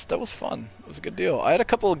was fun. It was a good deal. I had a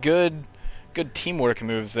couple of good teamwork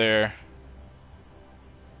moves there.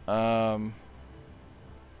 I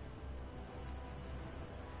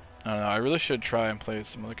don't know. I really should try and play with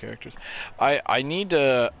some other characters. I need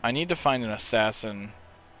to find an assassin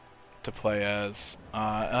to play as.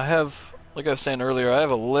 I have, like I was saying earlier, I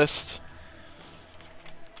have a list.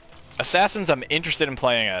 Assassins I'm interested in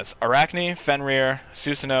playing as: Arachne, Fenrir,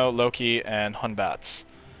 Susanoo, Loki, and Hunbats.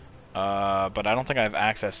 But I don't think I have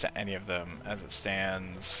access to any of them as it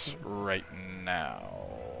stands right now.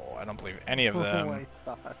 I don't believe any of them. Oh my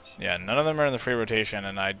gosh. Yeah, none of them are in the free rotation,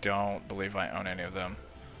 and I don't believe I own any of them.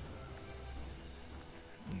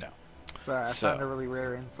 No. Sorry, I So- found a really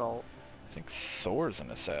rare insult. I think Thor's an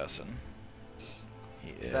assassin.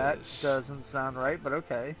 He is. That doesn't sound right, but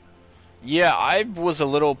okay. Yeah, I was a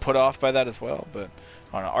little put off by that as well, but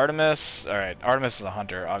on Artemis. All right, Artemis is a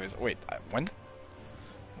hunter, obviously. Wait, when?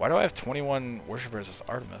 Why do I have 21 worshippers as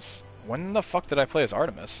Artemis? When the fuck did I play as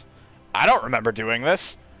Artemis? I don't remember doing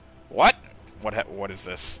this. What? What is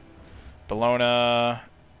this?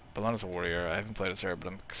 Bellona's a warrior. I haven't played as her, but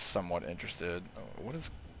I'm somewhat interested. What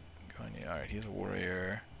is going on? All right, he's a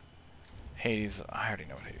warrior. Hades, I already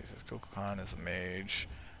know what Hades is. Kokokan is a mage.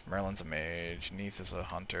 Merlin's a mage. Neith is a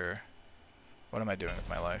hunter. What am I doing with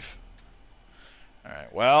my life?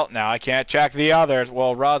 Alright, well, now I can't check the others.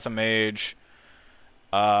 Well, Ra's a mage.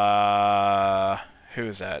 Who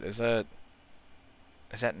is that? Is that...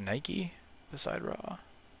 Is that Nike beside Ra?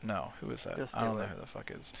 No, who is that? Just I do don't know it. who the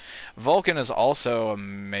fuck is. Vulcan is also a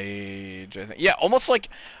mage, I think. Yeah, almost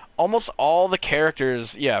all the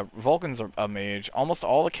characters. Yeah, Vulcan's a mage. Almost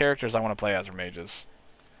all the characters I want to play as are mages.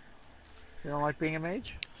 You don't like being a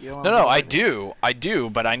mage? You don't No, want to be no, a I wizard? do. I do,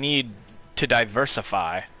 but I need to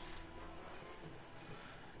diversify.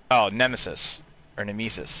 Oh, Nemesis. Or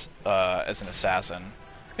Nemesis, as an assassin.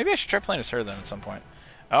 Maybe I should try playing as her then at some point.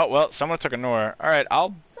 Oh, well, someone took a Nor. Alright,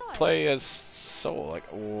 I'll play as Soul. Like,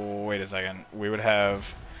 wait a second. We would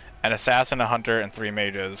have an assassin, a hunter, and 3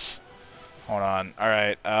 mages. Hold on.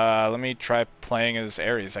 Alright, let me try playing as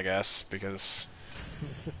Ares, I guess, because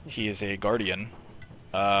he is a guardian.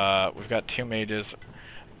 We've got 2 mages.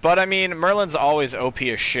 But, I mean, Merlin's always OP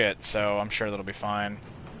as shit, so I'm sure that'll be fine.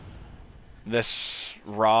 This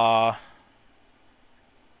Raw...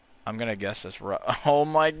 I'm gonna guess this Raw... Oh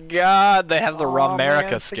my god! They have the Raw Oh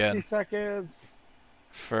America man, skin. 60 seconds.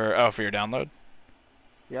 For your download?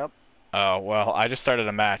 Yep. Oh, well, I just started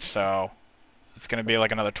a match, so... It's gonna be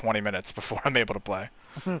like another 20 minutes before I'm able to play.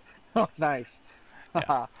 Oh, nice.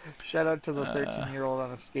 Yeah. Shout out to the 13-year-old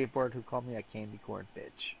on a skateboard who called me a candy corn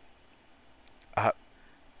bitch.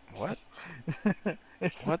 What?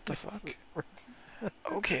 What the fuck?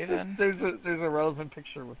 Okay, then. There's a relevant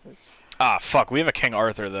picture with it. Ah, fuck, we have a King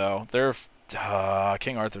Arthur, though.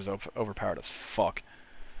 King Arthur's overpowered as fuck.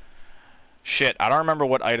 Shit, I don't remember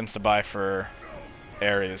what items to buy for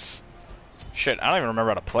Ares. Shit, I don't even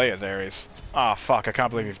remember how to play as Ares. Ah, fuck, I can't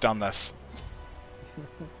believe you've done this.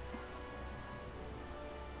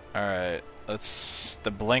 Alright, that's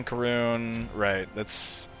the Blink rune. Right,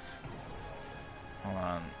 that's... Hold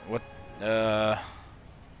on. What? I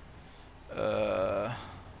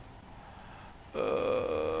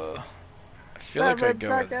feel like I'd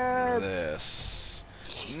go with this.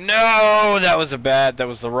 No, that was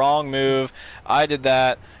the wrong move. I did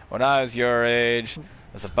that when I was your age.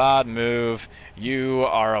 That's a bad move. You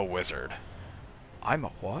are a wizard. I'm a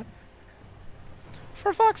what?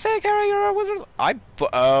 For fuck's sake, Harry, you're a wizard.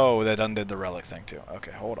 Oh, that undid the relic thing too.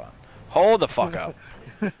 Okay, hold on. Hold the fuck up.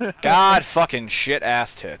 God fucking shit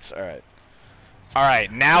ass tits. Alright.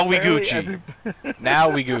 Alright, now we Gucci. Now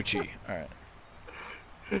we Gucci. Alright.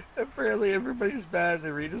 Apparently everybody's bad at the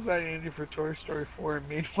redesign Andy for Toy Story 4, and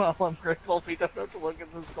meanwhile I'm grateful we don't have to look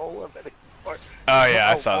at this goal of it anymore. Oh yeah,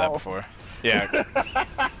 I saw that before. Yeah.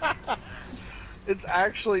 It's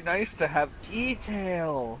actually nice to have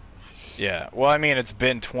detail. Yeah. Well, I mean, it's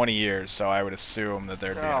been 20 years, so I would assume that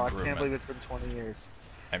there'd be an Oh, I improvement. can't believe it's been 20 years.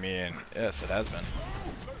 I mean, yes, it has been.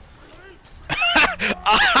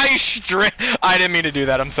 I didn't mean to do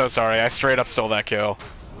that. I'm so sorry. I straight up stole that kill.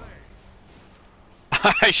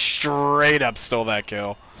 I straight up stole that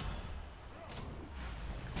kill.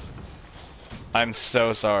 I'm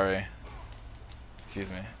so sorry. Excuse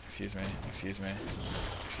me. Excuse me. Excuse me.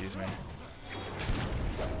 Excuse me.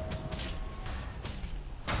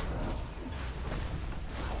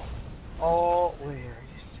 Oh, wait, are you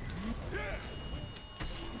serious?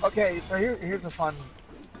 Okay, so here's a fun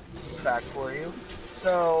fact for you.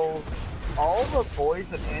 So, all the boys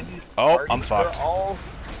at Andy's Oh, party, I'm fucked.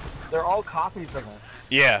 they're all copies of him.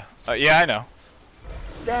 Yeah. Yeah, I know.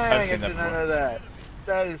 Dang, I've I seen that did not before. know that.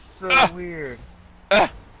 That is so weird.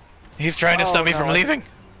 He's trying to stop me from leaving.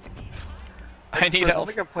 I need help.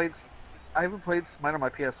 I haven't played Smite on my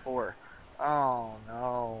PS4. Oh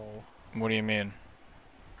no. What do you mean?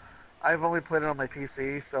 I've only played it on my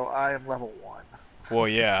PC, so I am level 1. Well,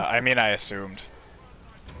 yeah. I mean, I assumed.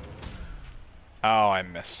 Oh, I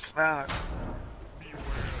missed.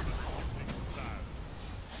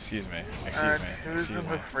 Excuse me. Excuse me. Who's in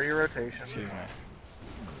the free rotation? Excuse me.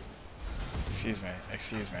 Excuse me.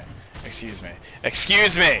 Excuse me. Excuse me.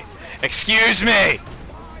 Excuse me. Excuse me.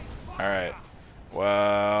 All right.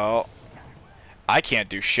 Well, I can't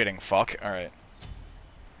do shitting. Fuck. All right.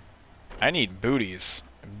 I need booties.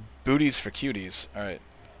 Booties for cuties. All right.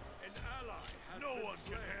 No one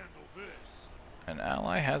can handle this. An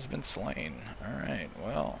ally has been slain. All right.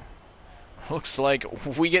 Well, looks like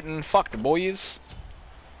we getting fucked, boys.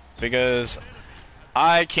 Because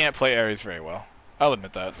I can't play Ares very well. I'll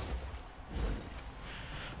admit that.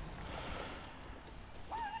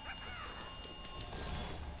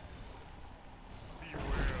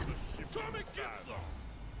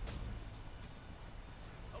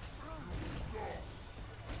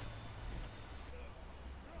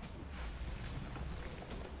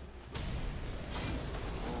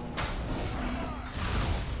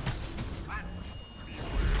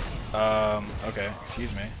 Okay.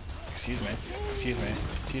 Excuse me. Excuse me. Excuse me.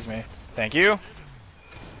 Excuse me. Thank you.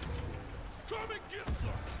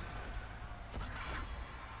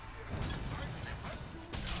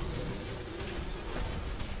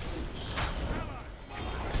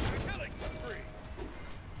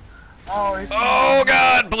 Oh, he's Oh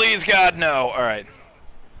God, please God, no. All right.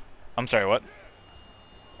 I'm sorry. What?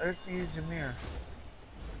 I just use Ymir.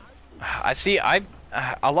 I see. A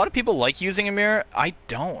lot of people like using Amir. I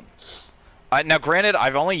don't. Now, granted,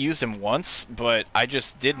 I've only used him once, but I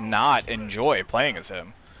just did not enjoy playing as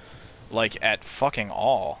him, like at fucking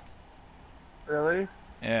all. Really?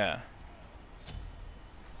 Yeah.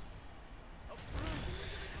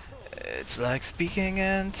 It's like speaking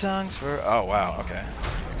in tongues for. Oh wow. Okay.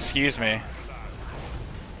 Excuse me.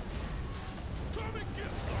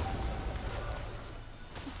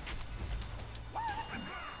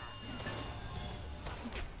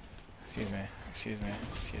 Excuse me. Excuse me.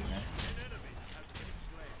 Excuse me.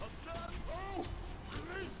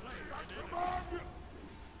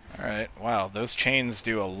 Alright, wow, those chains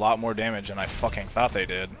do a lot more damage than I fucking thought they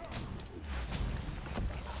did.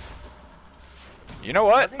 You know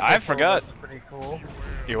what? I forgot. That's pretty cool.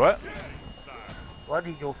 You what? Blood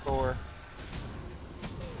Eagle Thor.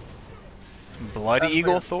 Blood That's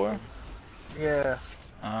Eagle weird. Thor? Yeah.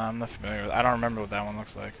 I'm not familiar with. I don't remember what that one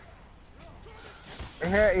looks like.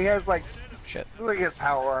 He has like, Shit. look at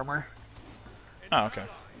power armor. Oh, okay.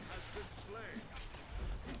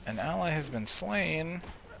 An ally has been slain.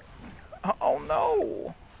 Oh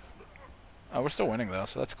no! Oh, we're still winning though,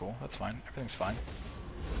 so that's cool. That's fine. Everything's fine.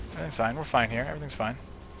 Everything's fine. We're fine here. Everything's fine.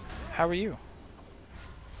 How are you?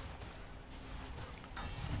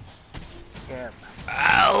 Yeah.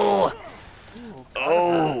 Ow! Ooh,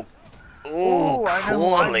 Oh! Oh, I know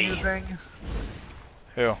who I'm Cooley! using.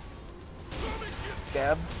 Who?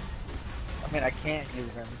 Geb. I mean, I can't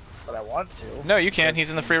use him, but I want to. No, you can.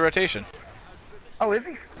 He's in the free rotation. Oh, is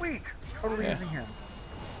he? Sweet. Totally Yeah. using him.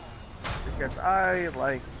 Because I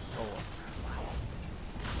like Thor.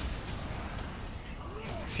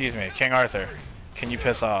 Excuse me, King Arthur. Can you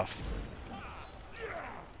piss off?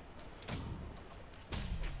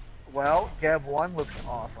 Well, Geb 1 looks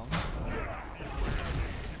awesome.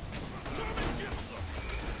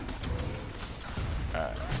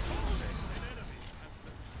 Alright.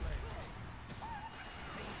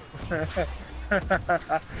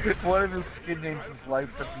 One of his skin names is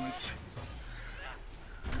Life's a Beach.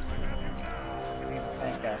 He needs a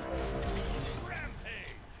sandcastle.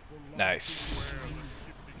 Nice.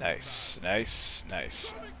 Nice, nice,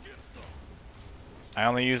 nice. I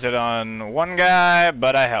only used it on one guy,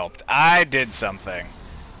 but I helped. I did something.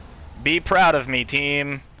 Be proud of me,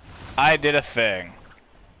 team. I did a thing.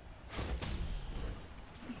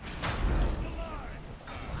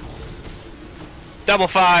 Double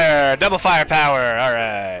fire power,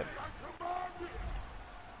 alright.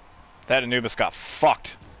 That Anubis got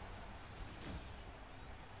fucked.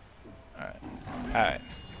 Alright, alright,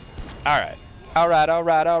 alright. Alright,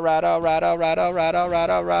 alright, alright, alright, alright, alright, alright,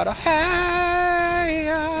 alright, hey,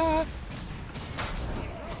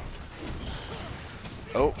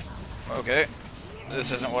 Oh, okay.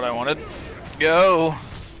 This isn't what I wanted. Go.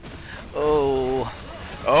 Oh.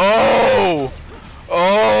 Oh!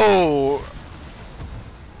 Oh!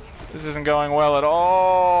 This isn't going well at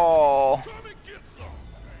all.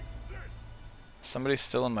 Somebody's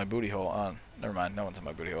still in my booty hole. Never mind, no one's in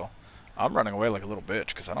my booty hole. I'm running away like a little bitch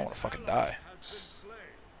because I don't want to fucking die.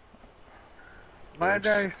 Might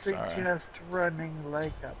I Oops, sorry. suggest running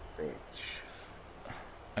like a bitch?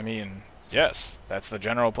 I mean, yes, that's the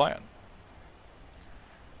general plan.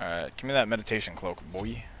 Alright, give me that meditation cloak,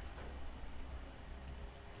 boy.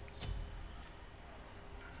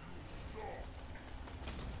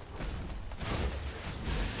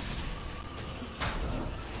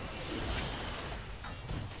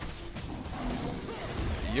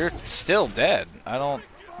 You're still dead.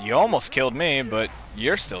 You almost killed me, but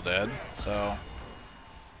you're still dead, so.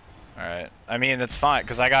 Alright. I mean, that's fine,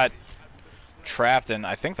 because I got trapped in,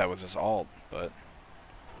 I think that was his ult, but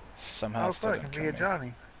somehow it still fuck, didn't be kill a me.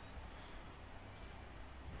 Johnny.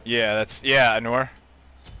 Yeah, yeah, Anur.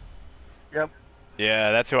 Yep.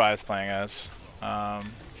 Yeah, that's who I was playing as.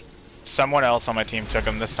 Someone else on my team took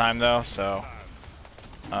him this time, though, so.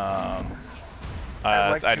 I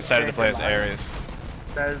decided to play as Ares.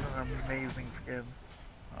 That is an amazing skin.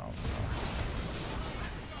 Oh,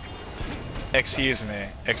 no. Excuse me.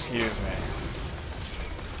 Excuse me.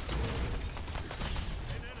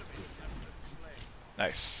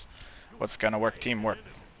 Nice. What's gonna work? Teamwork.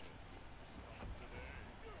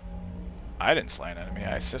 I didn't slay an enemy.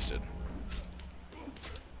 I assisted.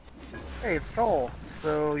 Hey, it's Soul.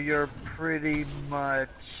 So you're pretty much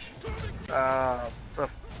the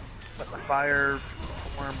fire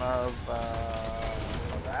form of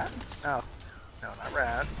Rad? No, not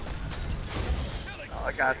Rad. No,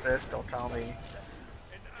 I got this. Don't tell me.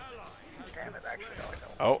 Damn it, actually, no, I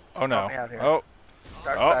don't. Oh no. Help me out here. Oh. Oh,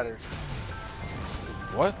 Darksiders.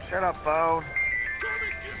 what? Shut up, phone.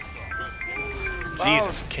 Phone.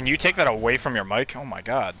 Jesus, can you take that away from your mic? Oh my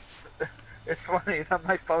god. It's funny that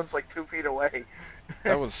my phone's like 2 feet away.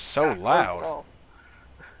 That was so Not close at loud. all.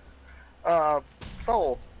 Uh,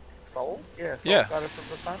 Soul. Soul? Yeah, Soul, Yeah. Goddess of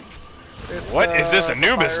the Sun. It's, What is this the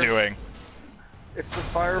Anubis fire, doing? It's the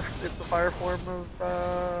fire form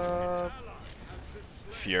of,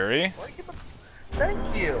 Fury?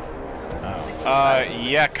 Thank you! Oh.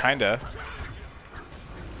 Yeah, kinda.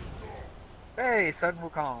 Hey, Sun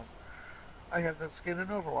Wukong. I have the skin in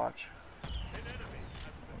Overwatch.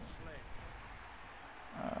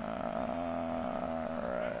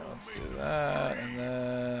 Alright, let's do that, and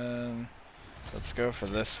then... Let's go for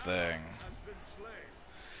this thing.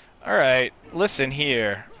 Alright, listen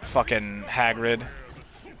here, fucking Hagrid.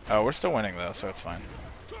 Oh, we're still winning though, so it's fine.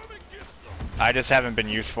 I just haven't been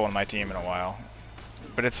useful in my team in a while.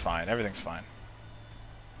 But it's fine, everything's fine.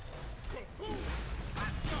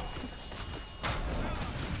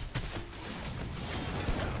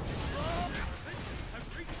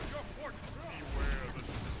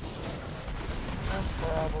 I'm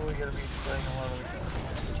probably gonna be playing a lot of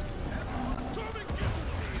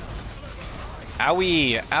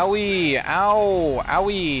Owie! Owie! Ow!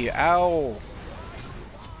 Owie! Ow!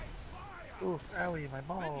 Ooh, owie, my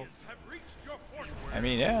balls. I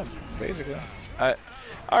mean, yeah, basically.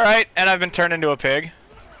 Alright, and I've been turned into a pig.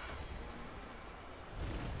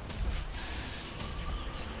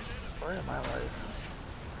 Story of my life.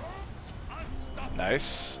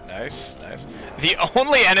 Nice, nice, nice. The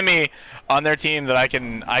only enemy on their team that I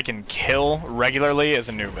can kill regularly is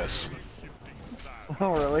Anubis.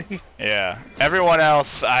 Oh, really? Yeah. Everyone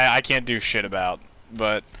else I can't do shit about,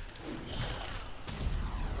 but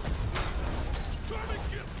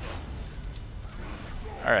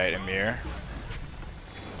alright, Amir.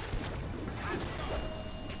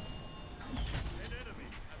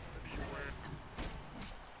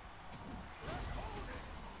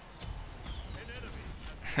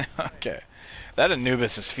 Okay. That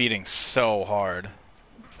Anubis is feeding so hard.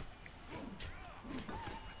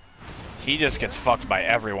 He just gets fucked by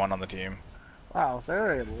everyone on the team. Wow,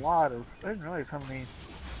 there are a lot of... I didn't realize how many...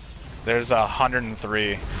 There's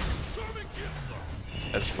 103.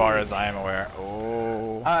 As far as I am aware.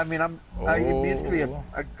 Oh. I mean, I used to be Oh.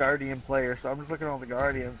 a Guardian player, so I'm just looking at all the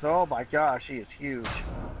Guardians. Oh my gosh, he is huge.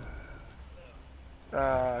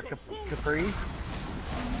 Capri?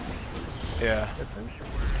 Yeah. Capri?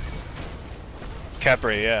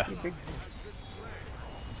 Capri, yeah. Big.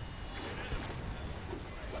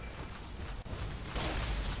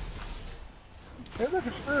 Hey, look,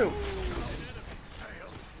 it's Brew.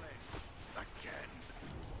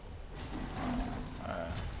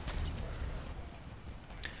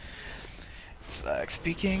 It's like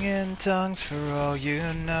speaking in tongues for all you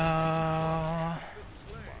know.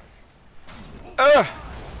 Ugh!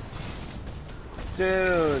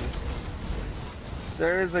 Dude.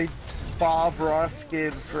 There is a Bob Ross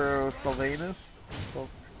skin for Sylvanus. So,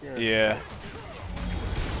 Yeah.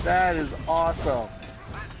 that is awesome.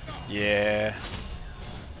 Yeah.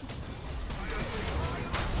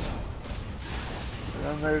 And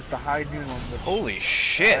then there's the High Noon one. Which Holy I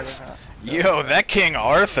shit! don't know. Yo, that King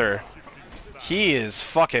Arthur. He is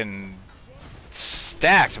fucking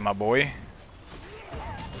stacked, my boy.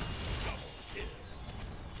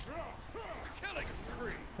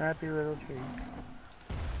 Happy little tree.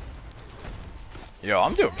 Yo,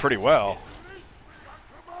 I'm doing pretty well.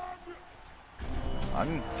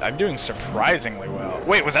 I'm doing surprisingly well.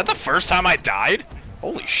 Wait, was that the first time I died?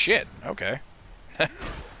 Holy shit. Okay.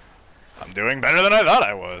 I'm doing better than I thought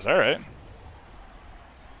I was. All right.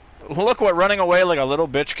 Look what running away like a little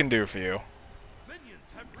bitch can do for you. Minions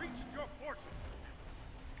have reached your portal.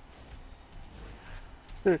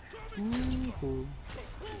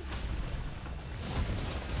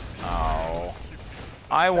 Oh.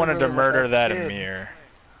 I wanted to really murder want that that kid. Amir.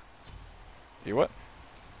 You what?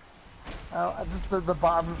 Oh, the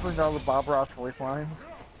Bob, I'm just listening to all the Bob Ross voice lines.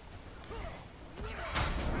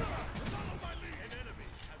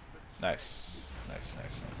 Nice. Nice, nice,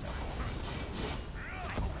 nice, nice.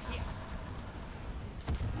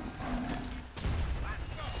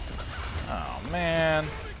 Oh, man.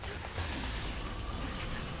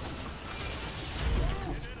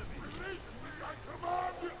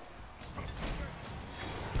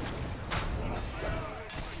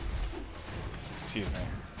 Excuse me.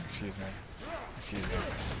 Excuse me. Excuse me.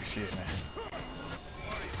 Excuse me.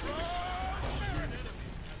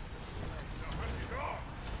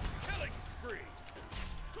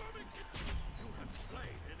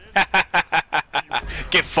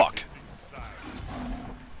 Get fucked.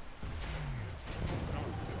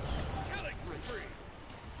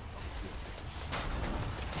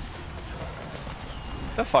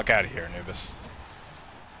 Get the fuck out of here, Anubis.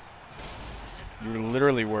 You're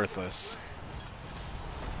literally worthless.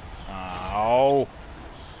 Ow.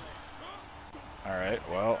 Alright,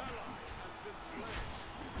 well.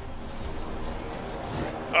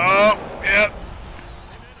 Oh, yep.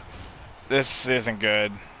 This isn't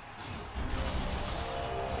good.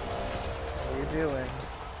 What are you doing?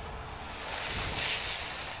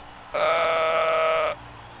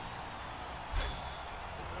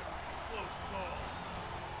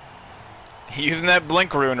 Using that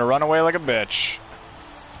blink rune to run away like a bitch.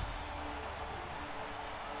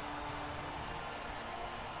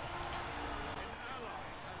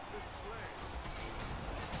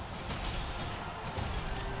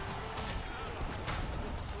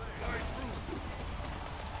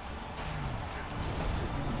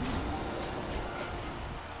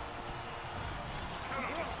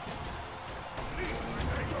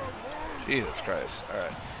 Jesus Christ.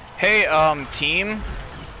 Alright. Hey, team.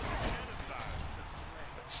 I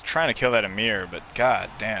was trying to kill that Emir, but god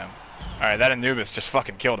damn. Alright, that Anubis just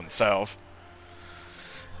fucking killed himself.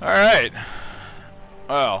 Alright.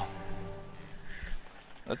 Well.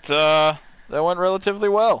 That went relatively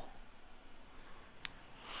well.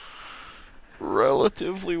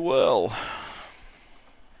 Relatively well.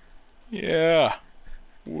 Yeah.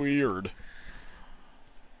 Weird.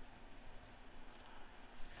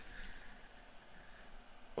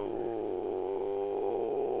 Oh.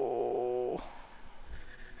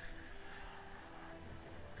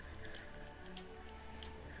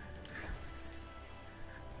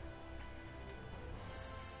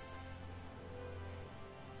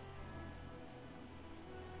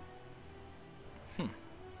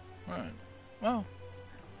 Alright. Well.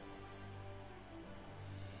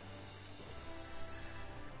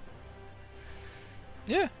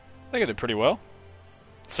 Yeah. I think I did pretty well.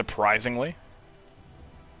 Surprisingly.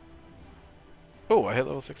 Oh, I hit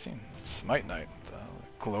level 16. Smite Knight.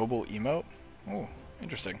 Global emote? Oh,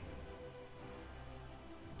 interesting.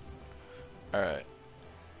 Alright.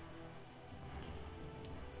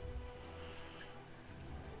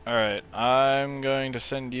 Alright, I'm going to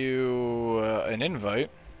send you an invite.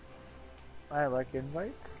 I like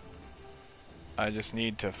invites. I just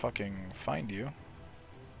need to fucking find you.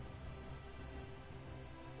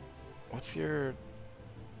 What's your...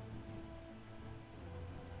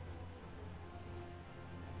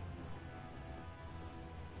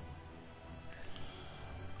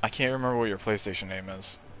 I can't remember what your PlayStation name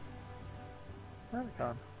is.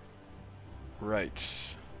 Narcon. Right.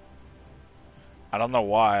 I don't know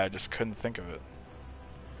why, I just couldn't think of it.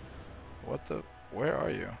 What the... Where are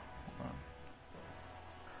you? Hold on.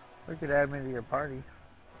 You could add me to your party.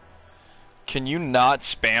 Can you not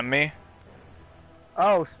spam me?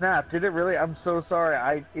 Oh snap! Did it really? I'm so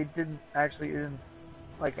sorry. It didn't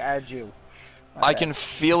like add you. My I bad. can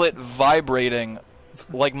feel it vibrating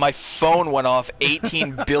like my phone went off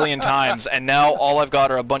 18 billion times and now all I've got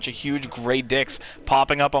are a bunch of huge gray dicks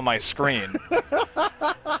popping up on my screen.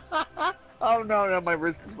 Oh no, my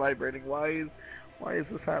wrist is vibrating. Why is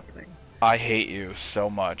this happening? I hate you so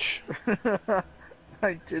much.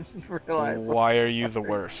 I didn't realize. Why are you the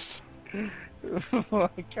worst? I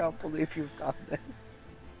can't believe you've done this.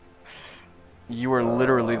 You are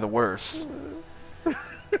literally the worst. I'm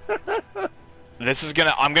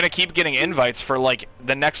gonna keep getting invites for like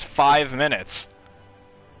the next 5 minutes.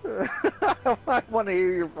 I want to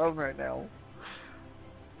hear your phone right now.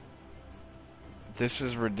 This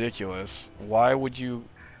is ridiculous. Why would you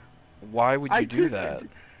do that?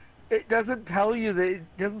 It doesn't tell you that.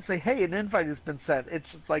 It doesn't say, "Hey, an invite has been sent." It's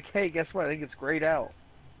just like, "Hey, guess what? I think it's grayed out."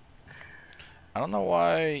 I don't know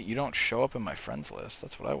why you don't show up in my friends list.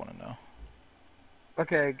 That's what I want to know.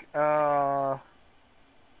 Okay, back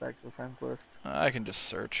to the friends list. I can just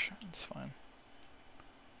search. It's fine.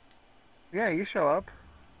 Yeah, you show up.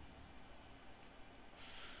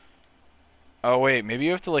 Oh wait, maybe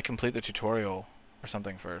you have to like complete the tutorial or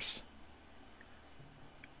something first.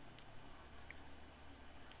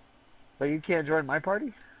 But you can't join my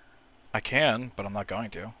party? I can, but I'm not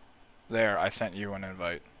going to. There, I sent you an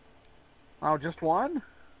invite. Oh, just one?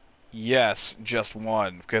 Yes, just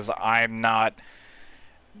one, because I'm not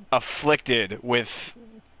afflicted with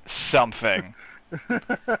something.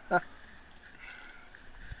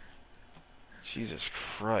 Jesus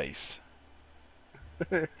Christ.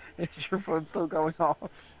 Is your phone still going off?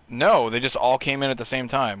 No, they just all came in at the same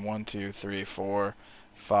time. 1, 2, 3, 4,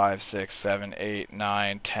 5, 6, 7, 8,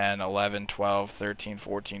 9, 10, 11, 12, 13,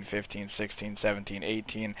 14, 15, 16, 17,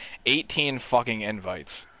 18. 18 fucking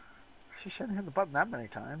invites. She shouldn't hit the button that many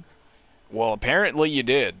times. Well, apparently you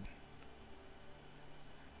did.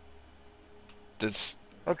 That's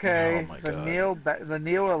Oh Okay, my the god.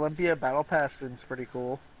 Neo Olympia Battle Pass seems pretty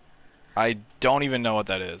cool. I don't even know what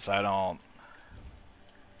that is. I don't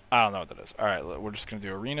know what that is. All right, we're just gonna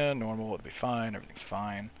do arena, normal. It'll be fine. Everything's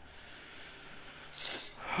fine.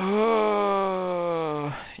 You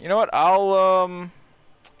know what? I'll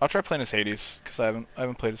try playing as Hades because I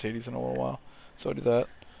haven't played as Hades in a little while. So I'll do that.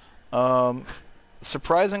 Um,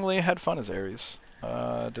 Surprisingly, had fun as Ares.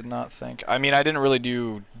 Did not think. I mean, I didn't really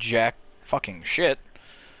do jack fucking shit.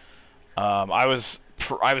 I was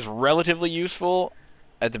relatively useful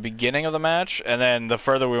at the beginning of the match, and then the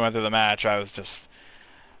further we went through the match,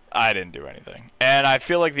 I didn't do anything. And I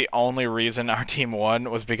feel like the only reason our team won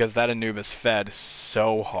was because that Anubis fed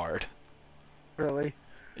so hard. Really?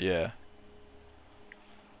 Yeah.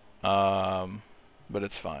 Um, but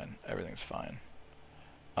it's fine. Everything's fine.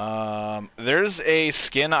 There's a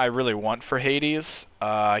skin I really want for Hades.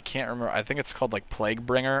 I can't remember. I think it's called like Plague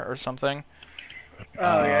Bringer or something. Oh yeah,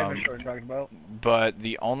 I know Um, what you're talking about. but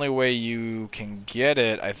the only way you can get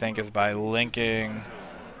it, I think, is by linking.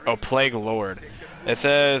 Oh, Plague Lord. It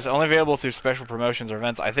says only available through special promotions or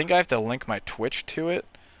events. I think I have to link my Twitch to it.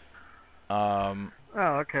 Um,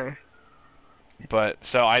 Oh, okay. but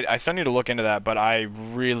so I still need to look into that. But I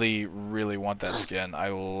really, really want that skin. I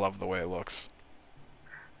love the way it looks.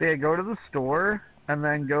 Yeah, go to the store and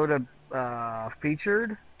then go to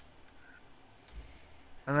featured,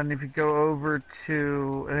 and then if you go over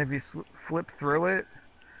to and if you flip through it,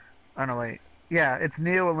 oh no wait, yeah, it's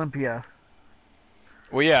Neo Olympia.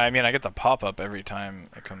 Well, yeah, I mean, I get the pop up every time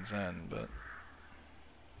it comes in, but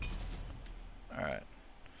all right.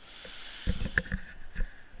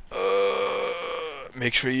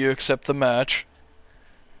 Make sure you accept the match.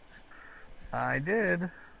 I did.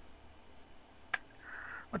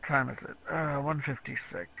 What time is it?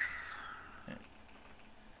 1:56.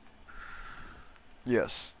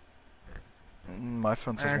 Yes. My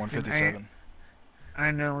phone says Actually, 157.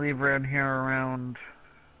 I'm gonna leave around here around,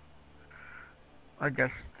 I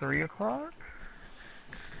guess, 3 o'clock.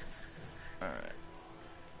 All right.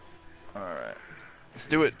 All right. Let's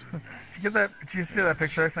do it. Did you see that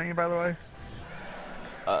picture I sent you, by the way?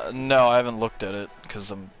 No, I haven't looked at it because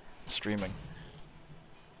I'm streaming.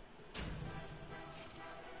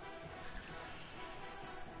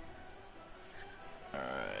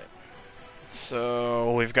 Alright.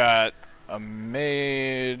 So we've got a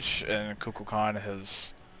mage, and Kukulkan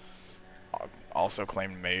has also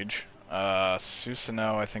claimed mage.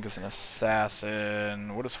 Susanoo, I think, is an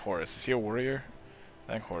assassin. What is Horus? Is he a warrior?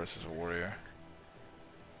 I think Horus is a warrior.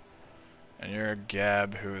 And you're a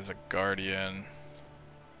Gab who is a guardian.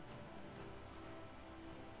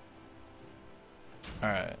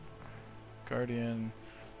 Alright. Guardian,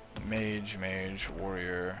 mage,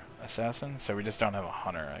 warrior, assassin. So we just don't have a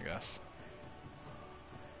hunter, I guess.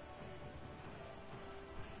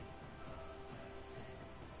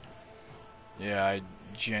 Yeah, I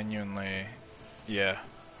genuinely... Yeah,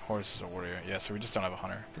 horse is a warrior. Yeah, so we just don't have a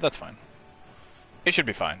hunter. But that's fine. It should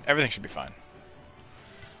be fine. Everything should be fine.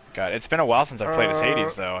 God, it's been a while since I've played as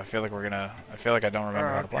Hades, though. I feel like I feel like I don't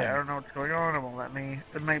remember how to play Okay, I him. don't know what's going on. It won't let me.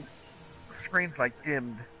 My screen's like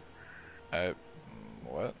dimmed. Uh,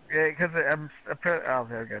 what? Yeah, because I'm. Oh,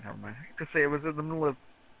 okay, never mind. To say it was in the middle of.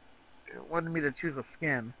 It wanted me to choose a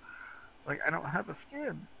skin. Like I don't have a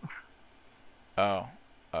skin. Oh.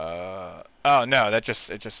 Oh no, it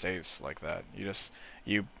just stays like that.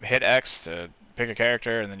 You hit X to pick a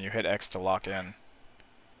character, and then you hit X to lock in.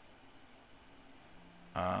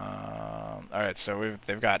 Alright, so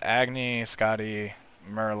they've got Agni, Scotty,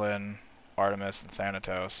 Merlin, Artemis, and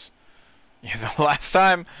Thanatos. Yeah, the last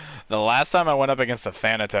time I went up against a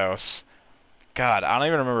Thanatos, God, I don't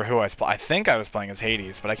even remember who I think I was playing as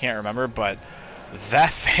Hades, but I can't remember. But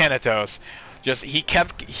that Thanatos,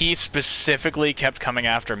 he specifically kept coming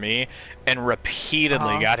after me, and repeatedly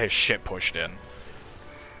Uh huh. got his shit pushed in.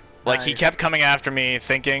 Like he Nice. kept coming after me,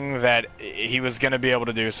 thinking that he was gonna be able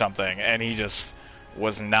to do something, and he just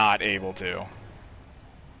was not able to.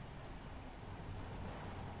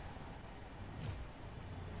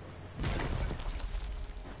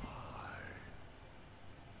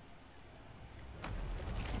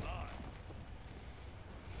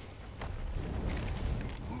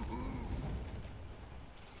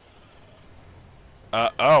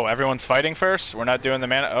 Oh, everyone's fighting first? We're not doing the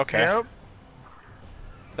mana? Okay. Yep.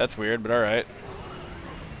 That's weird, but alright.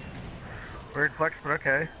 Weird flex, but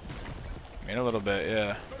okay. I mean, a little bit,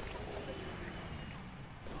 yeah.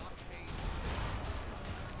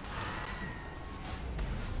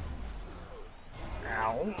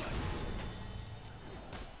 Ow.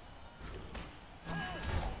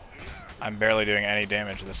 I'm barely doing any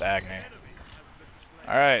damage to this Agni.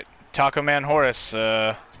 Alright, Taco Man Horus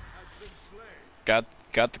got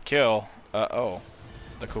the kill. Oh,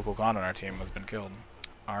 the Kukulkan on our team has been killed.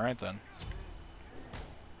 All right then.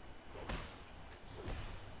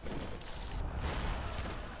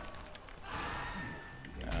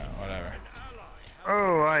 Whatever.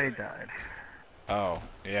 Oh, I died. Oh,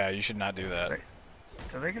 yeah, you should not do that. Wait,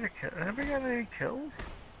 did I get a kill? Have we got any kills?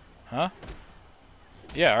 Huh?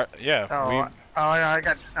 Yeah, yeah. Oh, We. I've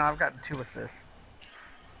gotten 2 assists.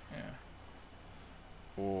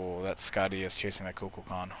 Yeah. Ooh, that Scotty is chasing that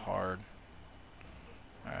Kukulkan hard.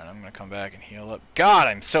 Alright, I'm gonna come back and heal up. God,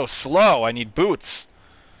 I'm so slow! I need boots!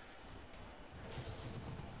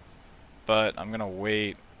 But I'm gonna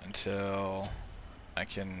wait until I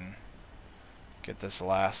can get this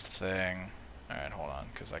last thing. Alright, hold on,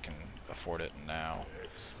 because I can afford it now.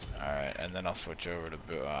 Alright, and then I'll switch over to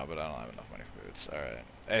boot. But I don't have enough money for boots. Alright,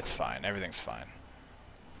 it's fine. Everything's fine.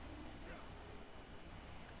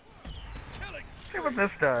 See what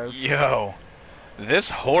this does. Yo, this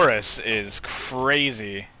Horus is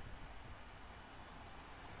crazy.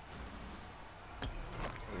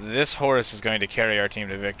 This Horus is going to carry our team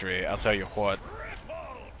to victory, I'll tell you what.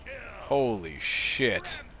 Holy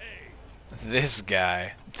shit. This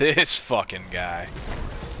guy. This fucking guy.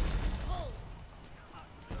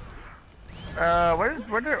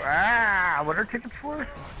 What are tickets for?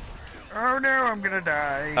 Oh no, I'm gonna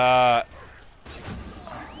die.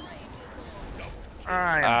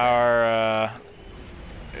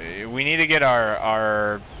 We need to get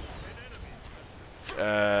our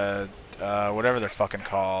whatever they're fucking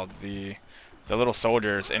called, the little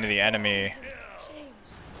soldiers into the enemy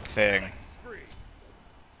thing.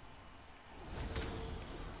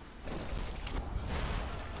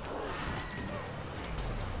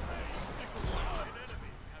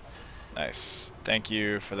 Nice. Thank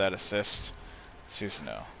you for that assist,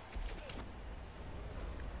 Susano.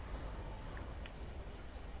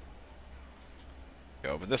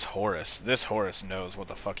 Yo, but this Horus knows what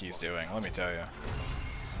the fuck he's doing, let me tell you.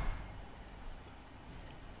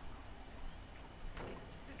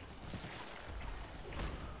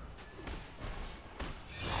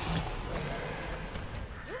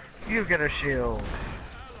 You get a shield.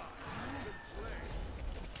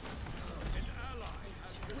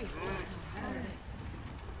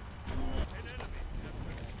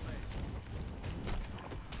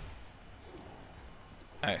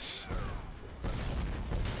 Nice.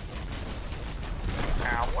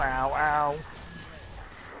 Ow, ow, ow.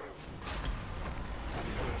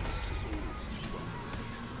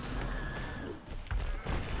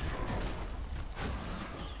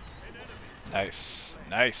 Nice.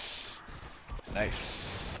 Nice.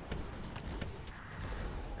 Nice.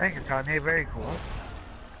 Thank you, Kanye. Very cool.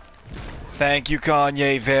 Thank you,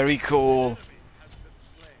 Kanye. Very cool.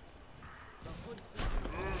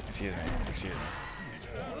 Excuse me. Excuse me.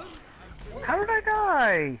 How did I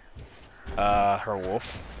die? Her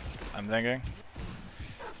wolf, I'm thinking.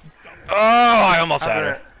 Oh, I almost had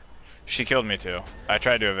her. She killed me too. I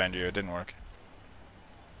tried to avenge you, it didn't work.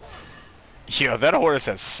 Yo, that horse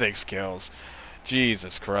has 6 kills.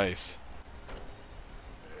 Jesus Christ.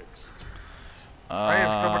 I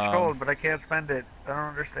have so much gold, but I can't spend it. I don't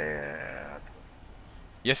understand.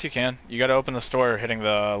 Yes, you can. You gotta open the store hitting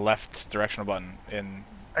the left directional button in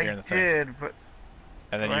here in the thing. I did, but...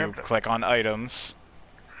 And then you click on items.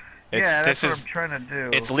 Yeah, that's what I'm trying to do.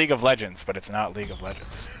 It's League of Legends, but it's not League of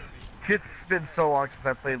Legends. It's been so long since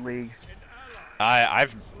I played League.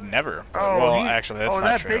 I've never. Oh, well, actually, that's not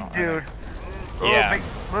that true. big dude. Yeah.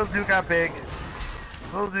 Little dude got big.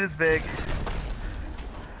 Little dude's big.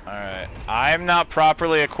 Alright. I'm not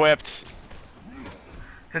properly equipped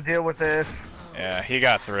to deal with this. Yeah, he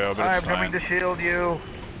got through, but I'm coming to shield you.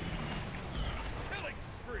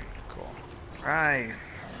 Cool. Nice.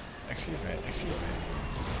 Excuse me, excuse me.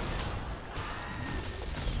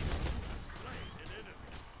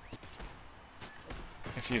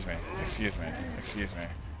 Excuse me, excuse me, excuse me,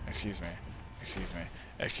 excuse me,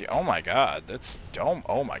 excuse me, oh my god, that's dumb,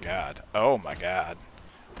 oh my god, oh my god,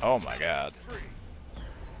 oh my god.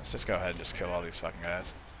 Let's just go ahead and just kill all these fucking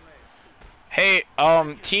guys. Hey,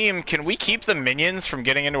 team, can we keep the minions from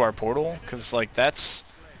getting into our portal? Cause like, that's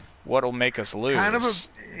what'll make us lose. Kind of a,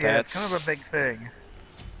 yeah, it's kind of a big thing.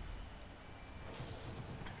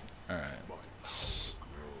 Alright.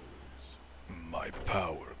 My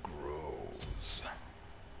power grows.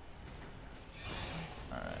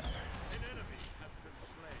 Alright.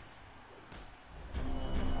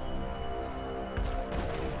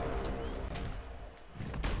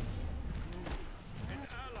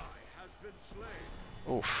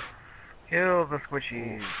 Oof. Kill the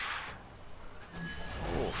squishies.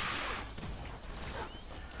 Oof.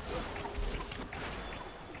 Oof.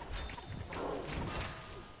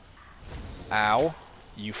 Ow.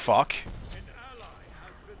 You fuck. An ally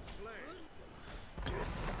has been slain.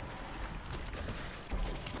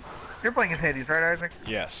 You're playing as Hades, right, Isaac?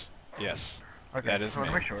 Yes. Yes. Okay, That is just want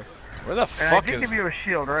me. to make sure. Where the And I fuck did is... give you a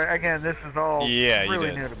shield, right? Again, this is all Yeah, you really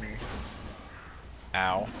did. new to me.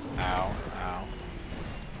 Ow. Ow. Ow.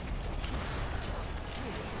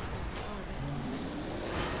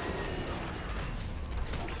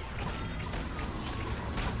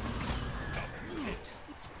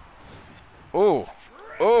 Ooh.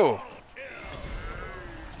 Ooh.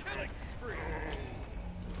 Killing spree. An enemy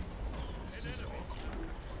has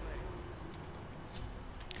been slain.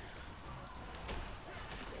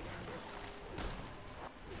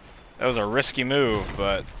 That was a risky move,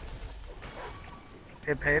 but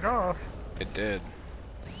It paid off. it did.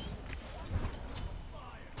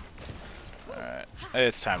 Alright.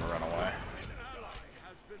 It's time to run away. An ally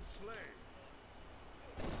has been slain.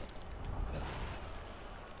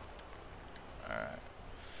 Alright.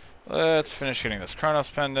 Let's finish getting this Chronos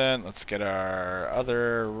Pendant. Let's get our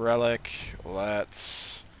other relic.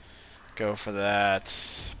 Let's go for that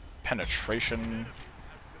penetration.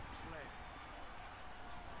 Has been slain.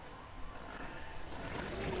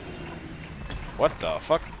 What the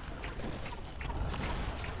fuck?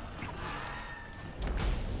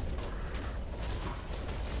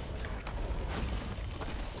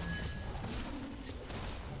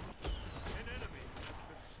 An enemy has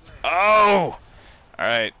been slain. Oh!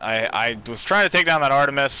 Alright, I was trying to take down that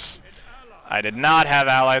Artemis. I did not have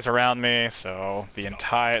allies around me, so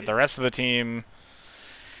the rest of the team,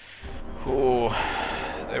 ooh,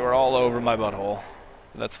 they were all over my butthole.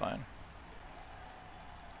 That's fine.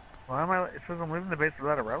 Why am I? It says I'm leaving the base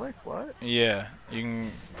without a relic. What? Yeah, you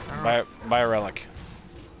can Oh. buy a relic.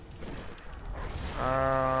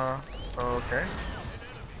 Okay.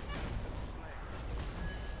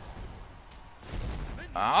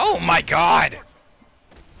 Oh my god!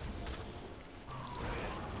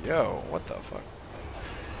 Yo, what the fuck?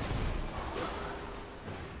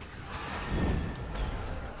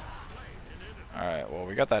 Alright, well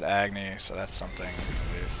we got that Agni, so that's something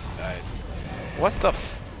at least. What the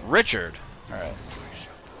Richard! Alright.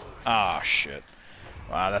 Ah, shit.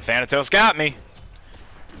 Wow, that Thanatos got me!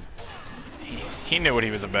 He knew what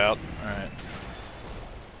he was about. Alright.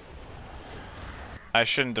 I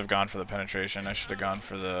shouldn't have gone for the penetration, I should have gone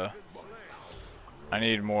for the... I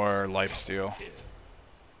need more lifesteal.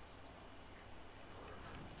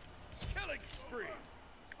 Killing spree.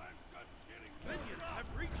 I'm just getting minions have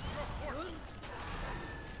reached your fortress.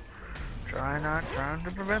 Trying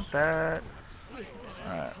to prevent that.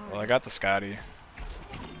 Alright, well I got the Scotty.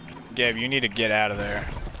 Gabe, you need to get out of there.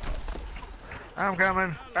 I'm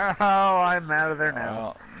coming. Oh, I'm out of there now.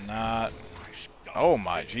 Well, not... Oh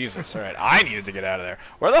my Jesus, alright. I needed to get out of there.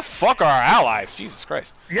 Where the fuck are our allies? Jesus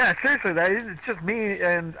Christ. Yeah, seriously, it's just me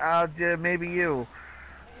and maybe you.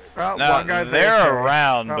 Oh, No, one guy's they're AFK.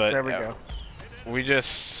 around, Oh, but there we go. we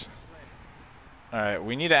just... Alright,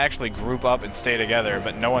 we need to actually group up and stay together,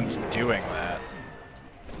 but no one's doing that.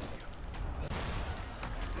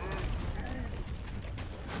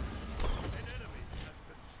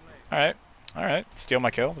 Alright, alright. Steal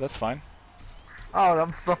my kill, that's fine. Oh,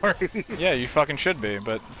 I'm sorry. Yeah, you fucking should be,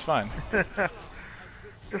 but it's fine.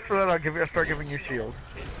 Just for that, I'll start giving you shield.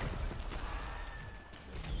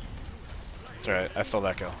 It's alright, I stole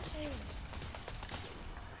that kill.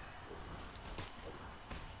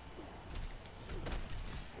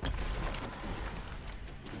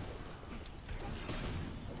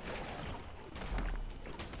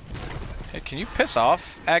 Hey, can you piss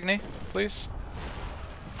off, Agni, please?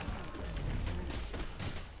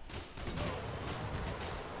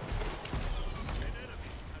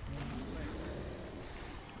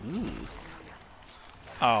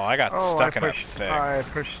 Oh, I got stuck in a thing. I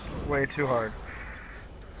pushed way too hard.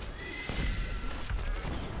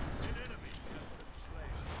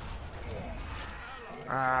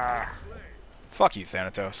 Ah. Fuck you,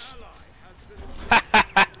 Thanatos.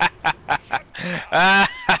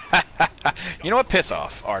 You know what? Piss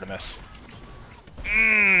off, Artemis.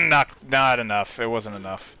 Not enough. It wasn't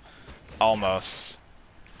enough. Almost.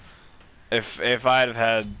 If I'd have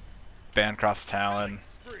had Bancroft's Talon,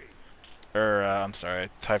 or I'm sorry,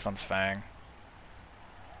 Typhon's Fang,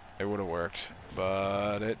 it would have worked,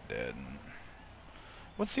 but it didn't.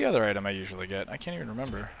 What's the other item I usually get? I can't even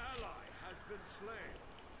remember.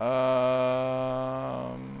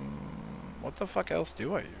 What the fuck else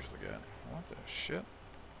do I usually get? What the shit?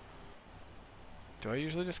 Do I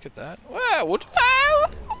usually just get that? Well, we'll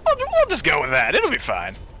just go with that. It'll be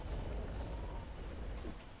fine.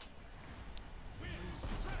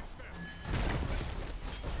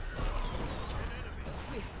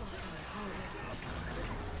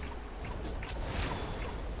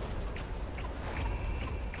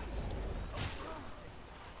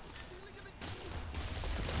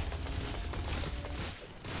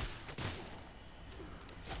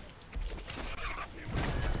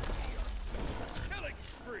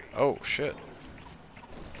 Oh, shit.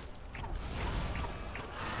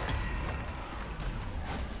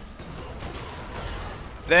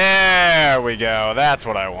 There we go. That's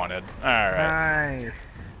what I wanted. Alright. Nice.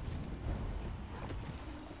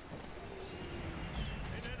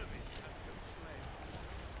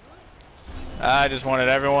 I just wanted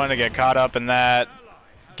everyone to get caught up in that.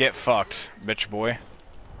 Get fucked, bitch boy.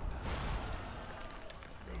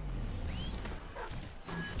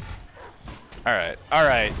 Alright,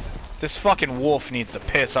 alright. This fucking wolf needs to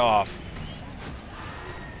piss off.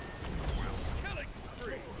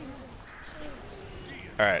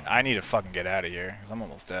 Alright, I need to fucking get out of here, because I'm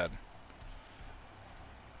almost dead.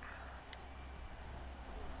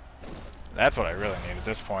 That's what I really need at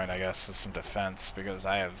this point, I guess, is some defense, because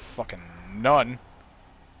I have fucking none.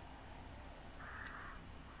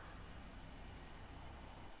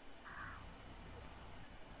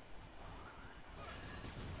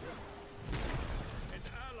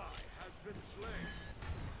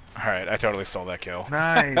 Alright, I totally stole that kill.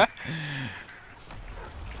 Nice.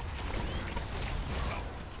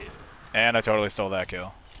 And I totally stole that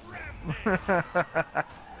kill.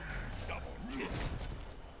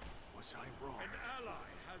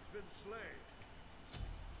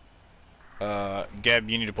 Gab,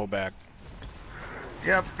 you need to pull back.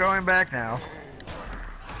 Yep, going back now.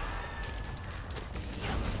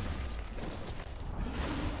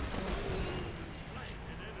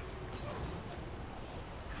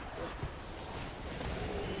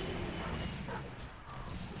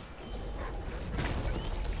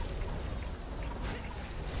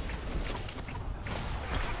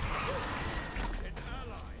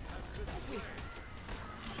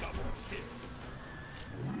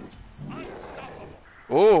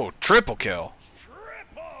 Ooh, triple kill.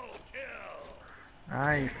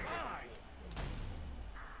 Nice.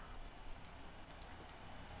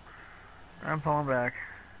 I'm pulling back.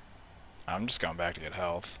 I'm just going back to get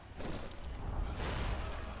health.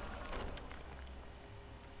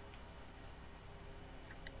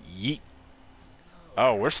 Yeet.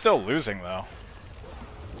 Oh, we're still losing though.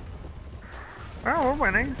 Oh,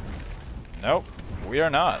 we're winning. Nope, we are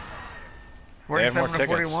not. They have more 47 to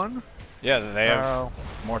tickets. 41? Yeah, they have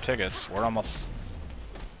more tickets. We're almost...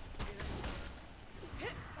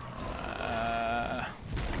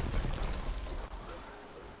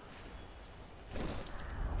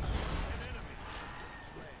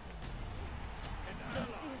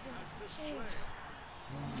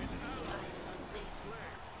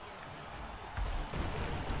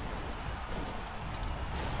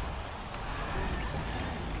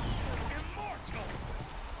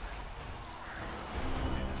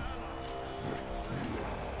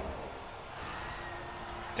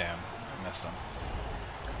 Damn, I missed him.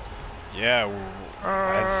 Yeah,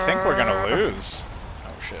 I think we're gonna lose.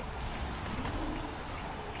 Oh shit.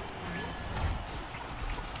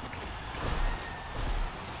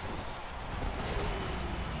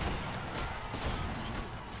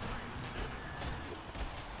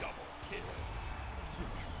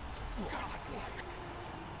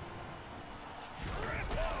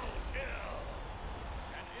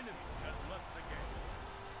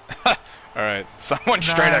 Alright, someone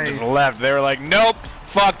straight up just left. They were like, nope,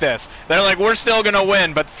 fuck this. They're like, we're still gonna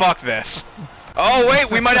win, but fuck this. Oh wait,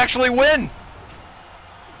 we might actually win!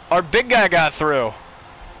 Our big guy got through.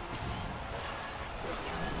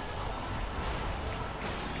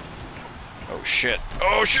 Oh shit,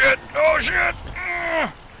 oh shit, oh shit!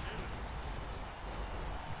 Ugh.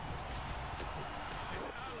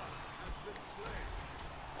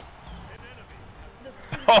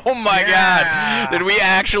 Oh my god! Did we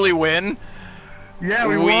actually win? Yeah,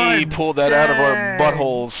 we won. We pulled that out of our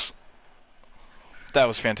buttholes. That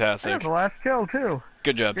was fantastic. That was the last kill too.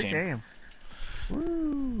 Good job, Good team. game.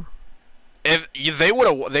 Woo. If they would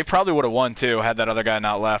have, they probably would have won too had that other guy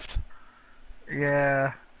not left.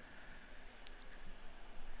 Yeah.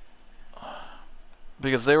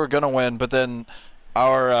 Because they were gonna win, but then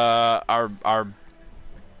our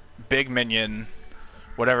big minion,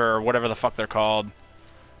 whatever the fuck they're called,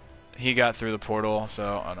 he got through the portal.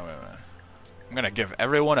 So oh no, wait a minute. I'm gonna give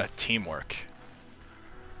everyone a teamwork.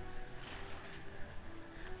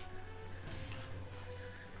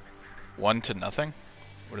 One to nothing?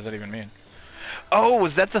 What does that even mean? Oh,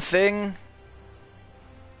 was that the thing?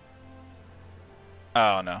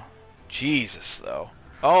 Oh no. Jesus though.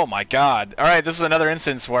 Oh my god. Alright, this is another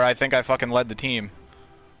instance where I think I fucking led the team.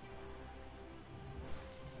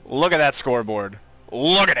 Look at that scoreboard.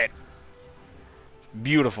 Look at it!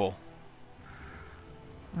 Beautiful.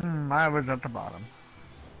 I was at the bottom.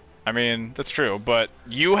 I mean, that's true, but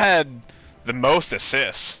you had the most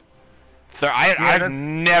assists. Yeah, I've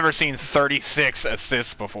never seen 36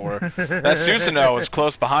 assists before. That Susanoo was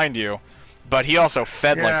close behind you, but he also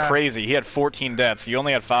fed like yeah, crazy. He had 14 deaths. You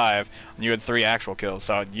only had 5, and you had 3 actual kills.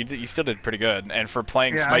 So you still did pretty good. And for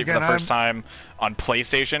playing yeah. Smite for the Again, first time on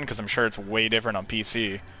PlayStation, because I'm sure it's way different on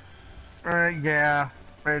PC. yeah.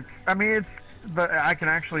 I mean, but I can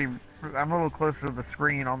actually. I'm a little closer to the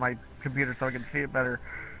screen on my computer, so I can see it better.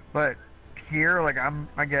 But here, like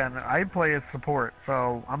I play as support,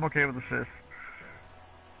 so I'm okay with assists.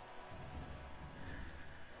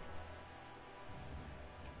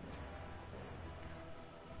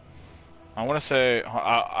 I want to say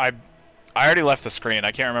I already left the screen.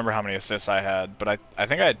 I can't remember how many assists I had, but I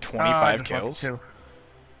think I had I 25 just left it kills. too.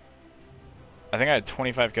 I think I had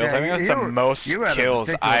 25 kills. Yeah, I think that's the most you had a kills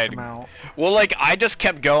I ridiculous had. amount. Well, like I just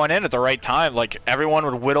kept going in at the right time. Like everyone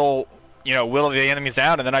would whittle the enemies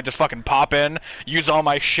down, and then I just fucking pop in, use all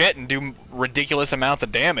my shit, and do ridiculous amounts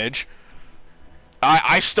of damage.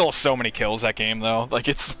 I stole so many kills that game though. Like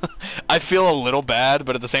it's, I feel a little bad,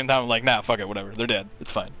 but at the same time I'm like, nah, fuck it, whatever. They're dead.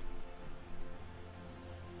 It's fine.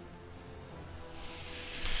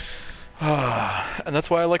 And that's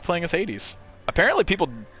why I like playing as Hades. Apparently people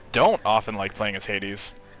don't often like playing as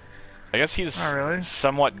Hades. I guess Oh, he's really?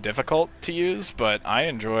 somewhat difficult to use, but I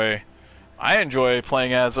enjoy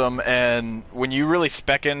playing as him. And when you really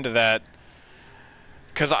spec into that,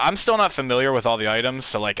 because I'm still not familiar with all the items,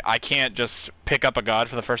 so like I can't just pick up a god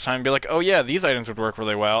for the first time and be like, oh yeah, these items would work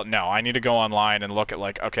really well. No, I need to go online and look at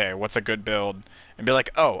like, okay, what's a good build, and be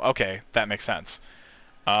like, oh, okay, that makes sense.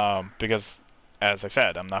 Because as I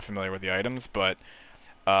said, I'm not familiar with the items, but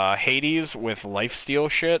Hades with lifesteal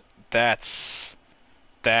shit, that's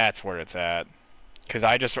where it's at. Because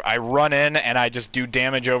I run in and I just do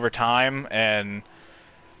damage over time and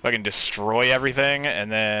I can destroy everything,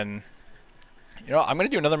 and then I'm gonna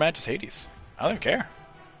do another match as Hades. I don't care.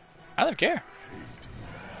 I don't care.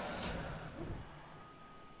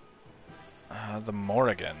 The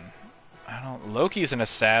Morrigan. Loki's an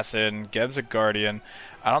assassin. Geb's a guardian.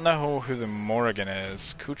 I don't know who the Morrigan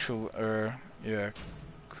is. Cuchulain or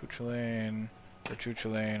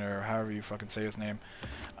Chuchulain or however you fucking say his name.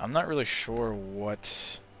 I'm not really sure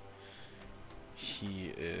what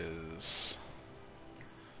he is.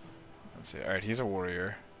 Let's see. All right, he's a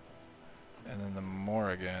warrior. And then the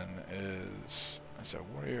Morrigan is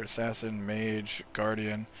warrior, assassin, mage,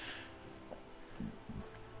 guardian.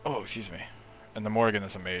 Oh, excuse me. And the Morrigan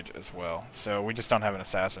is a mage as well. So we just don't have an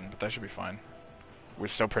assassin, but that should be fine. We're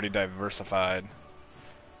still pretty diversified.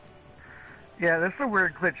 Yeah, that's a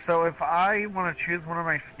weird glitch. So if I want to choose one of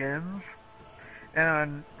my skins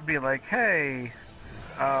and be like, hey,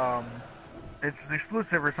 it's an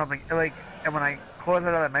exclusive or something, like, and when I close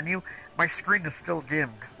out of that menu, my screen is still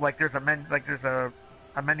dimmed. Like there's a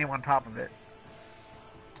menu on top of it.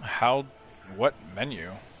 What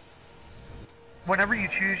menu? Whenever you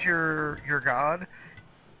choose your god,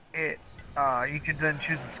 you can then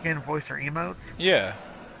choose the skin, voice, or emotes. Yeah.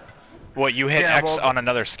 What, you hit X on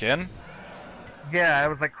another skin? Yeah, I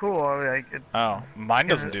was like, cool. Oh, mine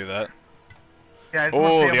doesn't do that. Yeah,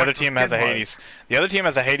 Oh, the other team has a Hades. The other team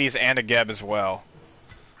has a Hades and a Geb as well.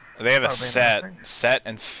 They have a Set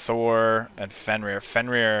and Thor and Fenrir.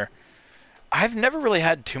 Fenrir, I've never really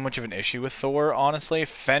had too much of an issue with Thor, honestly.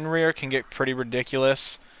 Fenrir can get pretty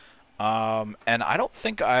ridiculous. And I don't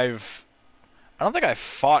think I've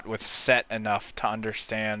fought with Set enough to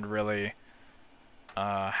understand really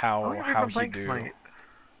how he do. Smite?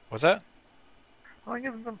 What's that? How long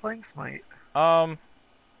have you been playing Smite?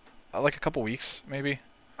 Like a couple weeks maybe.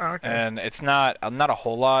 Oh, okay. And it's not a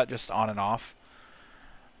whole lot, just on and off.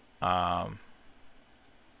 But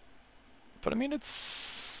I mean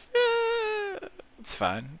it's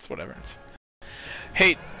fine. It's whatever.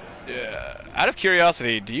 Hey, out of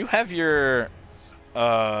curiosity, do you have your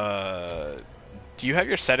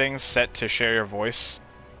settings set to share your voice?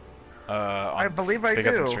 I believe I do.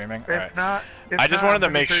 Because I'm streaming. If not, I just wanted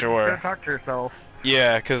to make sure. You're just gonna talk to yourself.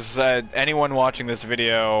 Yeah, because anyone watching this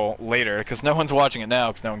video later, because no one's watching it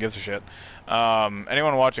now, because no one gives a shit.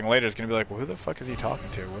 Anyone watching later is gonna be like, well, who the fuck is he talking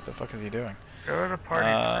to? What the fuck is he doing? Go to party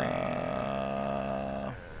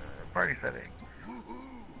party settings.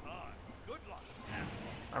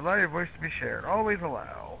 Allow your voice to be shared. Always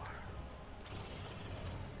allow.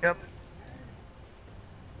 Yep.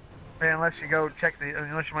 Yeah, unless you want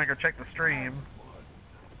to go check the stream.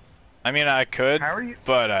 I mean, I could,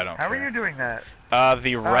 but I don't care. How are you doing that?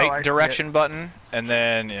 The right direction button, and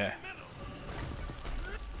then, yeah.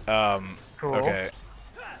 Cool. Okay.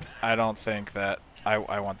 I don't think that...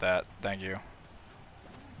 I want that. Thank you.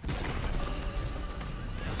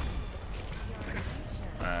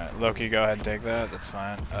 Alright, Loki, go ahead and take that. That's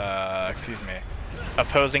fine. Excuse me.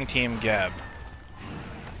 Opposing team Geb.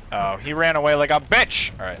 Oh, he ran away like a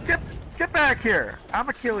bitch! Alright. Get back here!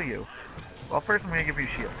 I'ma kill you. Well, first I'm gonna give you a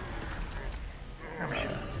shield. Have a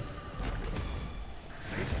shield.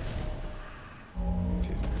 Excuse me.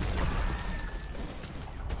 Excuse me.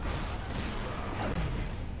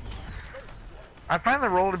 I find the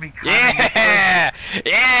role to be kind Yeah!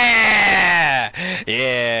 Yeah!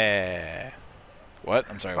 Yeah! What?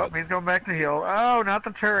 I'm sorry, Oh, what? he's going back to heal. Oh, not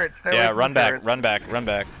the turret. Stay away Yeah, from run the back, turret. run back, run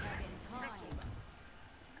back.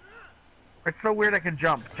 It's so weird I can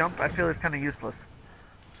jump. Jump, I feel, is kind of useless.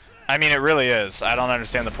 I mean, it really is. I don't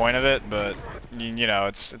understand the point of it, but, you know,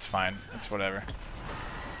 it's fine. It's whatever.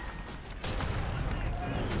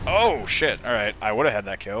 Oh, shit. Alright, I would have had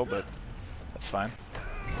that kill, but that's fine.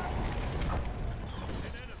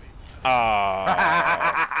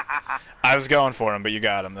 I was going for him, but you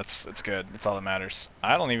got him. That's good. That's all that matters.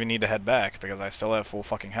 I don't even need to head back because I still have full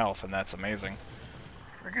fucking health, and that's amazing.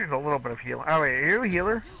 I can use a little bit of healing. Oh wait, are you a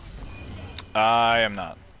healer? I am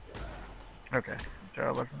not. Okay.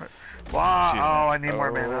 Joe, listen to it. Wow. Excuse me. Oh, I need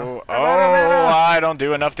more mana. Oh, I'm out of mana! I don't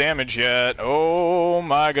do enough damage yet. Oh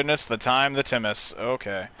my goodness, the time, the Timus.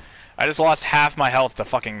 Okay. I just lost half my health to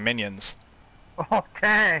fucking minions. Oh,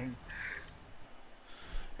 dang.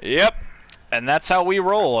 Yep. And that's how we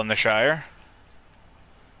roll in the Shire.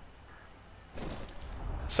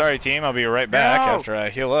 Sorry, team. I'll be right back after I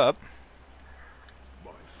heal up.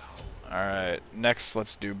 Alright, next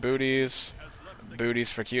let's do booties.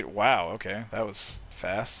 Booties for cute. Wow, okay. That was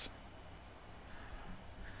fast.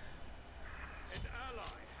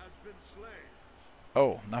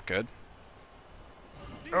 Oh, not good.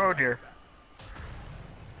 Oh, dear.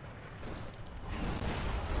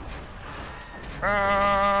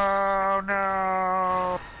 Oh,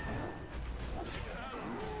 no.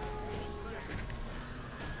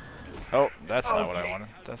 Oh, that's not what I wanted.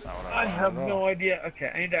 That's not what I wanted. I have at all. no idea.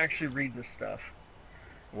 Okay, I need to actually read this stuff.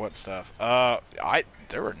 What stuff?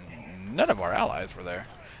 There were none of our allies were there.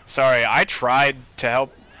 Sorry, I tried to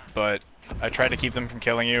help, but I tried to keep them from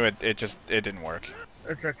killing you. It didn't work.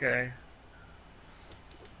 It's okay.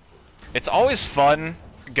 It's always fun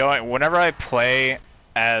going whenever I'm playing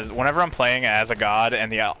as a god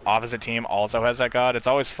and the opposite team also has that god. It's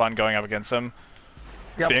always fun going up against them.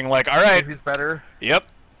 Yep. Being like, all right, Who's better? yep,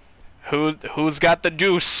 who's got the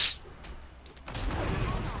juice?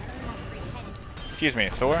 Excuse me,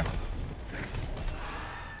 Thor.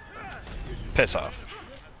 Piss off.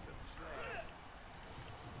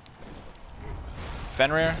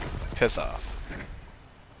 Fenrir, piss off.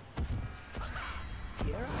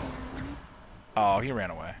 Oh, he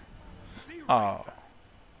ran away. Oh.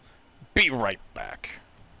 Be right back.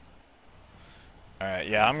 Alright,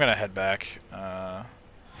 yeah, I'm gonna head back.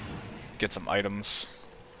 Get some items.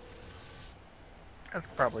 That's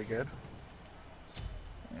probably good.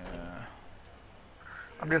 Yeah.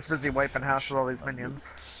 I'm just busy wiping house with all these minions.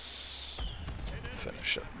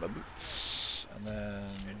 Finish up my boots. And then...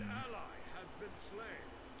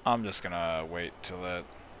 I'm just gonna wait till that...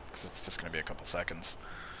 because it's just gonna be a couple seconds.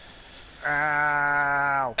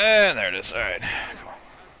 Ow. And there it is. Alright, cool.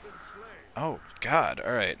 Oh, God.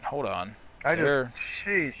 Alright, hold on.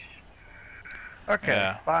 Sheesh. Okay,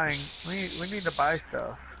 Yeah. buying. We need to buy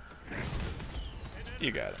stuff.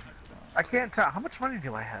 You got it. I can't tell. How much money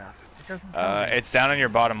do I have? It doesn't tell me. It's down in your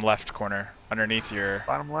bottom left corner, underneath your...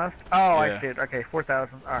 Bottom left? Oh, I Yeah. see it. Okay,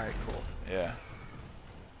 4,000. Alright, cool. Yeah.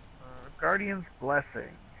 Guardian's Blessing.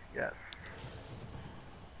 Yes.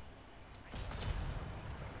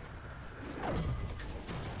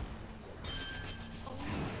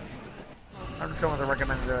 I'm just going with the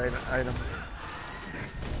recommended item.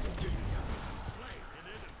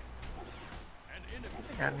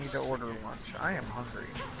 I need to order lunch. I am hungry.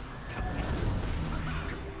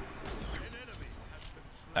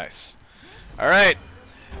 Nice. Alright.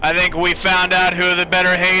 I think we found out who the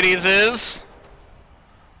better Hades is.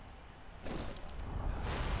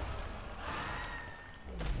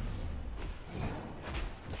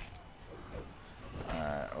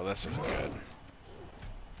 Alright, well this isn't good.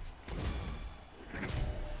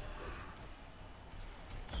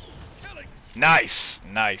 Nice!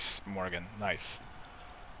 Nice, Morgan. Nice.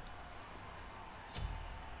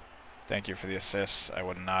 Thank you for the assist. I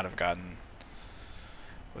would not have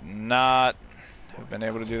been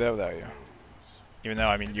able to do that without you. Even though,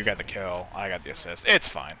 I mean, you got the kill, I got the assist. It's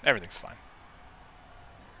fine. Everything's fine.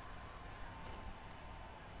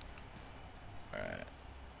 Alright.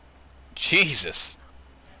 Jesus.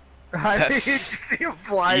 I need to see him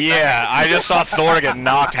fly Yeah, back. I just saw Thor get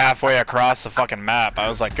knocked halfway across the fucking map. I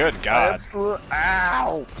was like, good God. Absolute.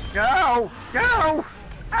 Ow! No! No!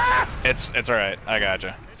 It's all right. I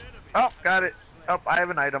gotcha. Oh, got it. Oh, I have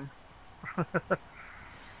an item.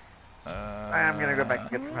 I am gonna go back Uh,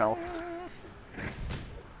 and get some health.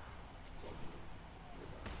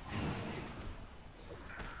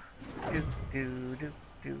 Do, do, do, do,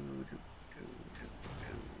 do, do,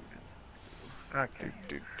 do. Okay.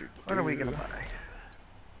 What are we gonna buy?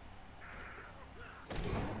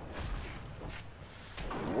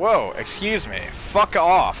 Whoa, excuse me. Fuck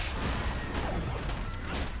off.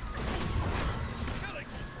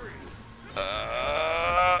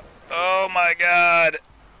 Oh my god.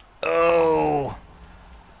 Oh.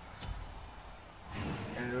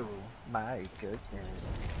 Oh my goodness.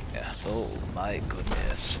 Yeah. Oh my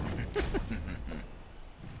goodness.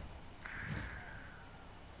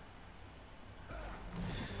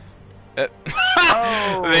 They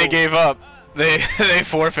Oh! gave up. They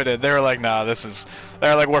forfeited. They were like, nah, this is.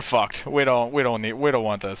 They're like, we're fucked. We don't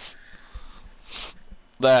want this.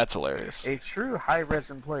 That's hilarious. A true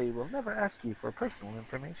high-res employee will never ask you for personal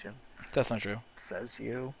information. That's not true. Says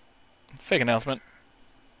you. Fake announcement.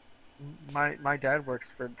 My dad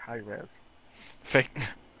works for high-res.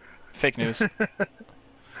 Fake news.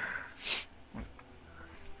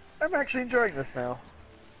 I'm actually enjoying this now.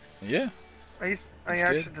 Yeah. I It's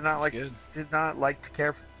actually good. did not like to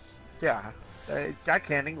care. Yeah, I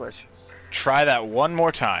can't English. Try that one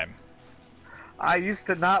more time. I used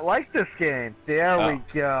to not like this game. There Oh. we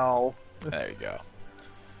go. There you go.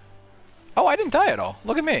 Oh, I didn't die at all.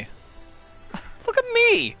 Look at me. Look at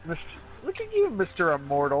me. Look at you, Mr.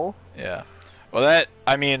 Immortal. Yeah. Well,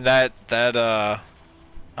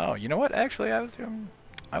 Oh, you know what? Actually, I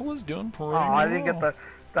was doing pretty Oh, I didn't well. get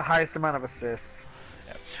the highest amount of assists.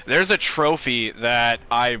 There's a trophy that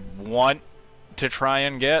I want to try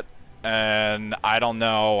and get, and I don't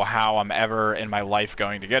know how I'm ever in my life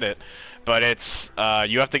going to get it. But it's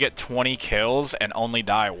you have to get 20 kills and only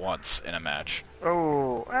die once in a match.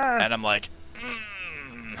 Oh, And I'm like,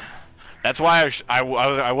 that's why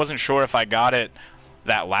I wasn't sure if I got it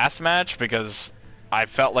that last match, because I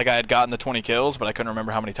felt like I had gotten the 20 kills, but I couldn't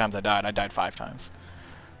remember how many times I died. I died 5 times.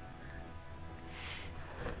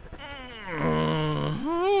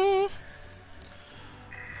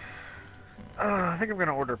 I think I'm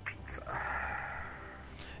gonna order pizza.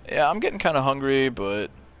 Yeah, I'm getting kind of hungry,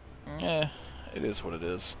 but it is what it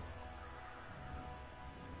is.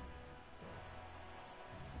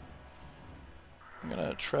 I'm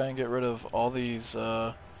gonna try and get rid of all these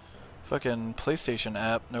fucking PlayStation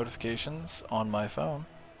app notifications on my phone.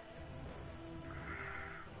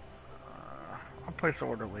 I'll place the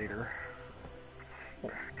order later.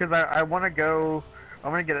 Because I want to go. I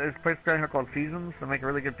want to get this place down here called Seasons to make a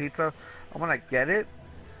really good pizza. I want to get it,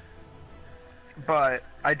 but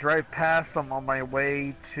I drive past them on my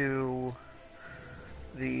way to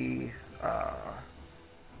the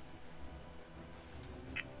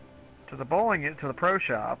to the pro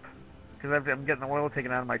shop, because I'm getting the oil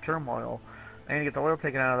taken out of my turmoil. I need to get the oil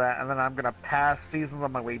taken out of that, and then I'm gonna pass Seasons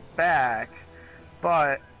on my way back.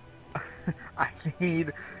 But I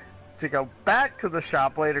need to go back to the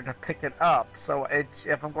shop later to pick it up. So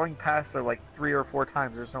if I'm going past there like 3 or 4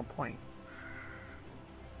 times, there's no point.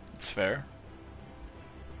 It's fair.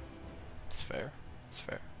 It's fair. It's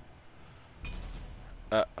fair.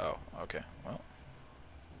 Oh, okay. Well.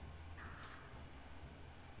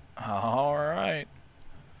 Alright.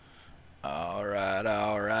 Alright.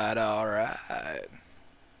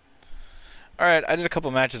 Alright, I did a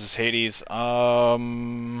couple matches as Hades. Should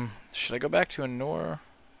I go back to Anor?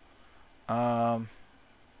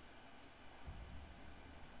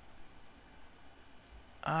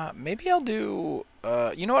 Maybe I'll do,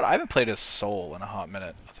 you know what? I haven't played as Soul in a hot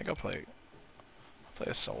minute. I think I'll play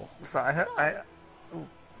as Soul. So ooh,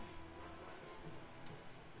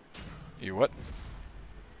 You what?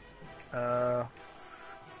 uh,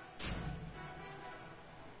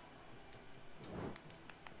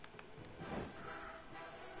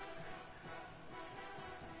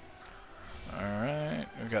 Alright,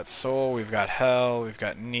 we've got Soul, we've got Hell, we've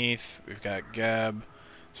got Neath, we've got Geb.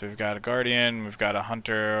 So we've got a Guardian, we've got a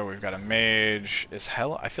Hunter, we've got a Mage. Is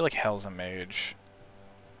Hell? I feel like Hell's a Mage.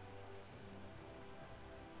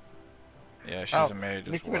 Yeah, she's a mage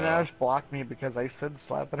as Nicki well. Minaj blocked me because I said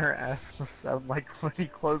slapping her ass must sound like when he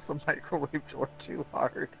closed the microwave door too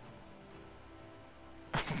hard.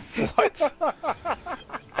 What?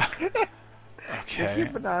 Nicki Okay.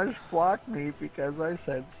 Minaj blocked me because I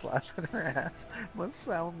said slapping her ass must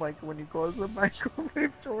sound like when you close the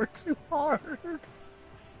microwave door too hard.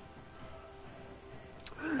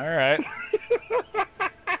 Alright.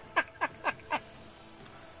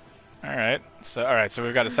 Alright, so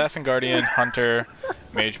we've got Assassin Guardian, Hunter,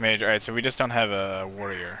 Mage. Alright, so we just don't have a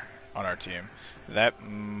Warrior on our team. That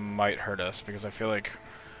might hurt us, because I feel like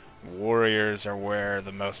Warriors are where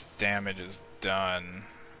the most damage is done.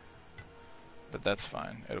 But that's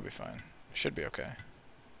fine. It'll be fine. Should be okay.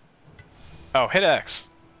 Oh, hit X!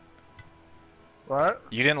 What?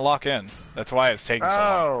 You didn't lock in. That's why it's taking so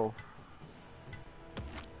long. Oh.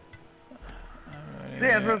 See,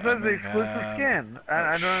 that's what it says, the exclusive skin.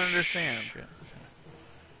 I don't understand. Shit.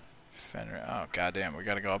 Fenrir. Oh, goddamn. We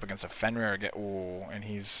gotta go up against a Fenrir again. Ooh, and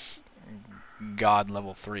he's God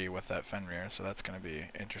level 3 with that Fenrir, so that's gonna be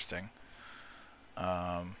interesting.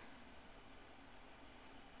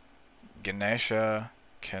 Ganesha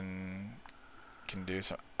can do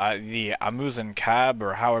some. The Amuzan Cab,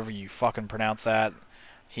 or however you fucking pronounce that,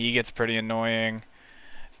 he gets pretty annoying.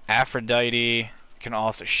 Aphrodite can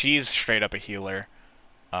also. She's straight up a healer.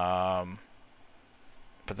 But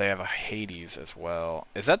they have a Hades as well.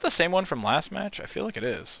 Is that the same one from last match? I feel like it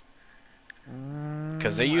is.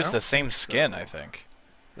 Because they use the same skin, I think.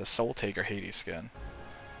 The Soul Taker Hades skin.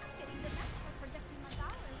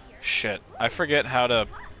 Shit, I forget how to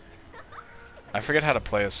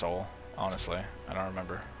play a Soul, honestly. I don't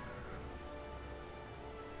remember.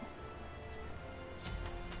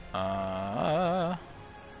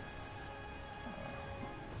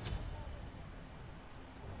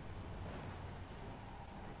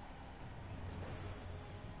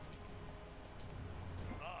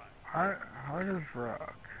 Hard as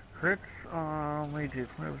rock. Crits only do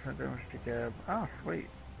 20% damage to Gab. Oh, sweet.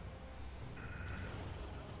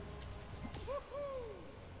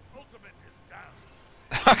 Ultimate is down.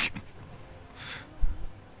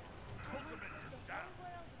 Ultimate is down.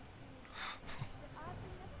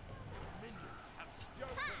 Minions have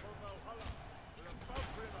stolen Valhalla with a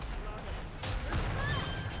Valkyrie of blood.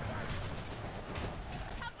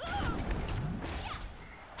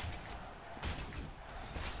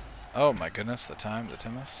 Oh my goodness, the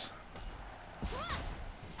Timus.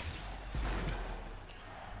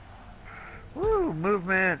 Woo!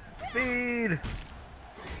 Movement! Speed!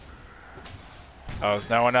 Oh, is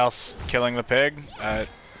no one else killing the pig? Because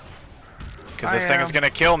this thing is am. gonna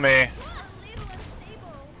kill me.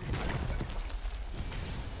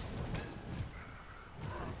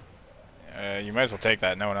 You might as well take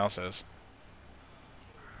that, no one else is.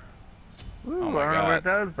 Ooh, Oh my I don't know what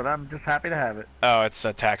God. it does, but I'm just happy to have it. Oh, it's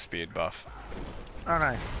attack speed buff. Oh,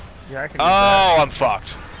 nice. Yeah, I can use Oh, I'm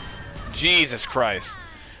fucked. Jesus Christ.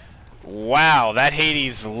 Wow, that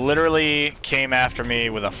Hades literally came after me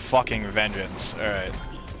with a fucking vengeance. Alright.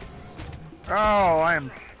 that. Oh, I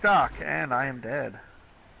am stuck, and I am dead.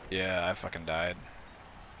 Yeah, I fucking died.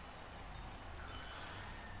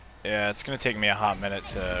 Yeah, it's gonna take me a hot minute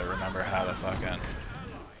to remember how to fucking...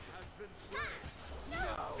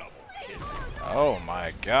 Oh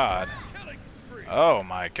my god. Oh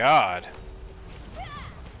my god.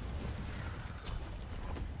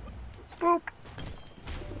 Boop!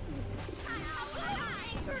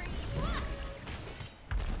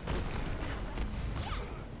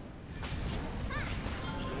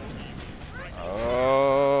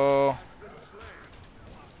 Oh.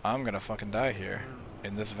 I'm gonna fucking die here.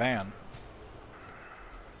 In this van.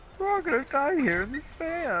 We're all gonna die here in this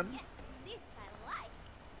van.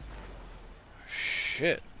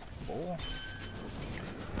 Shit. Bull.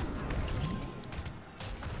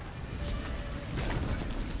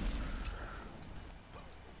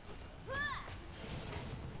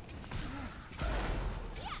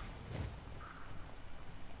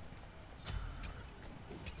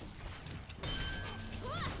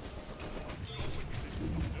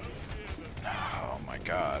 Oh my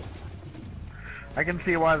god. I can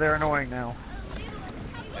see why they're annoying now.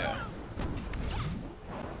 Yeah.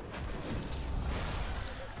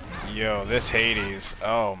 Yo, this Hades.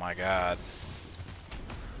 Oh my god.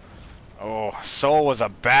 Oh, Soul was a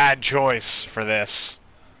bad choice for this.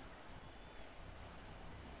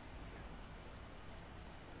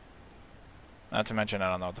 Not to mention I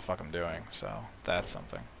don't know what the fuck I'm doing, so that's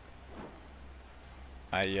something.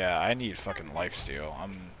 Yeah, I need fucking lifesteal.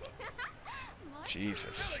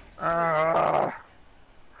 Jesus. I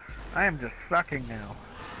am just sucking now.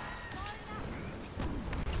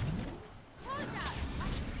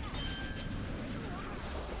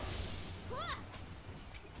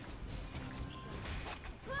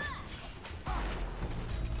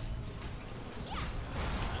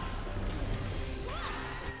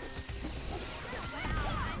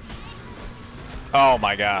 Oh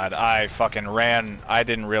my god, I fucking ran. I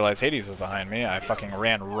didn't realize Hades was behind me. I fucking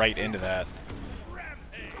ran right into that.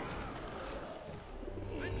 Rampage.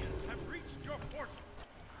 Minions have reached your portal.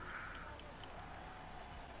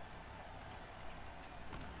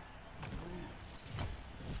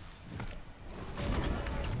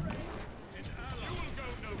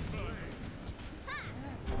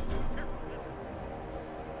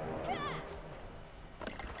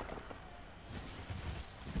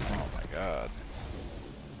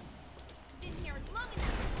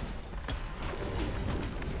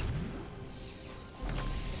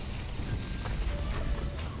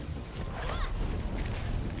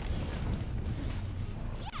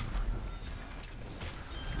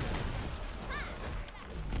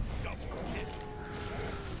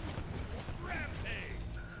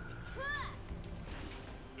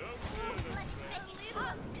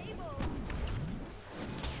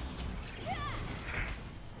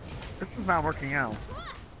 This is not working out.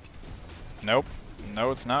 Nope. No,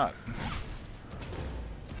 it's not.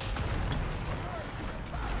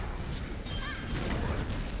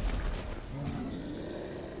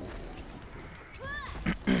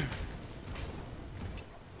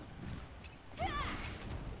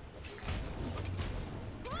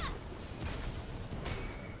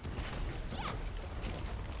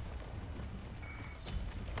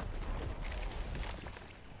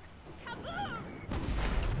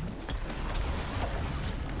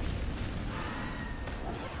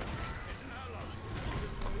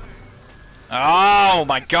 Oh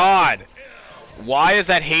my god! Why is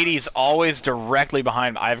that Hades always directly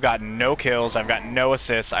behind me? I've got no kills, I've got no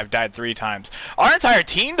assists, I've died 3 times. Our entire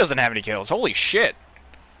team doesn't have any kills, holy shit!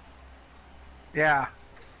 Yeah.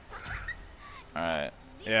 Alright.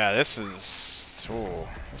 Yeah, this is... Ooh,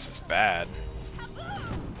 this is bad.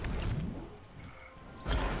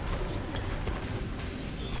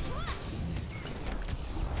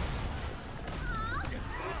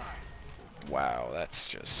 Wow, that's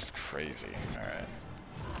just crazy. Alright.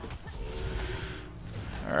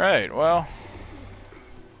 Alright, well...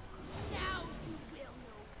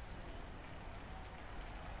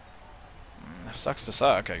 Sucks to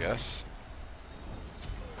suck, I guess.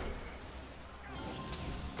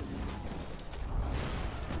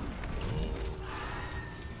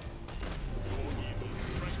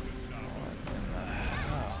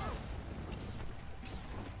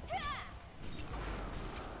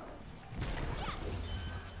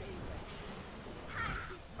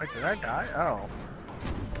 Wait, did I die? Oh.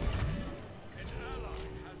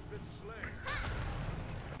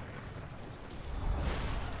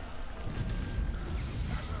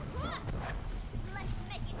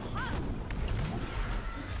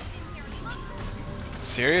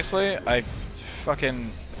 Seriously? I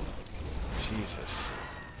fucking... Jesus.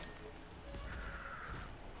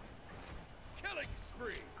 Killing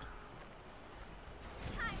spree.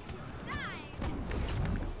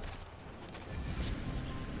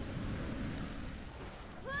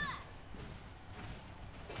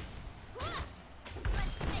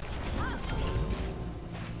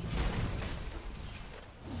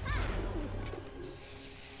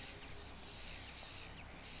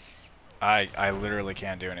 I literally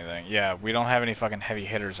can't do anything. Yeah, we don't have any fucking heavy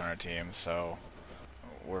hitters on our team, so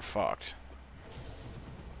we're fucked.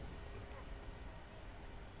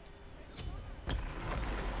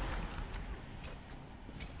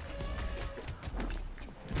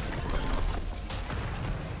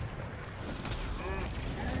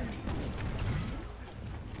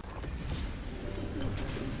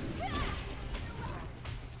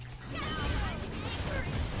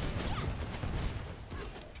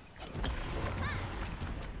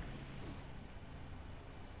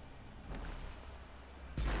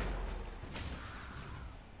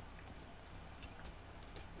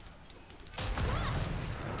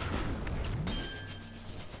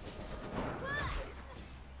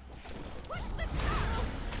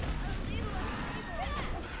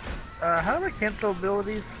 How do I cancel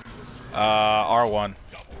abilities? R1.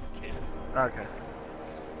 Okay.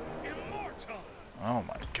 Oh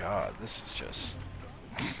my god, this is just...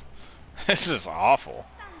 this is awful.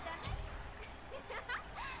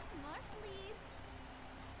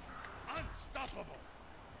 Unstoppable.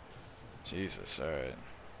 Jesus, alright.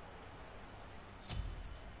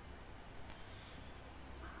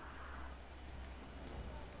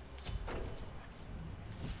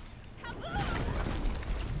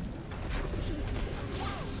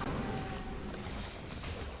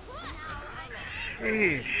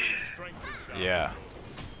 Sheesh. Yeah.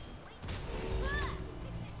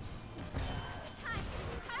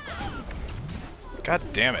 God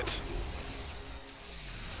damn it.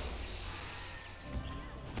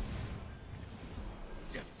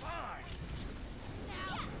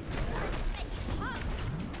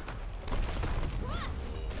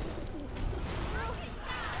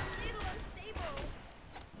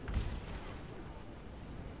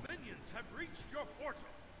 Minions have reached your portal.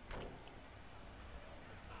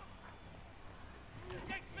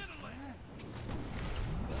 Take middle lane.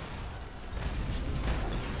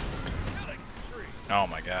 Killing spree. Oh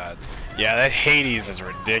my god. Yeah, that Hades is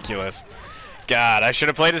ridiculous. God, I should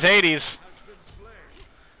have played as Hades.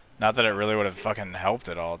 Not that it really would have fucking helped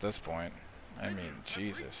at all at this point. I mean,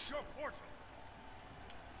 Jesus. Your portal.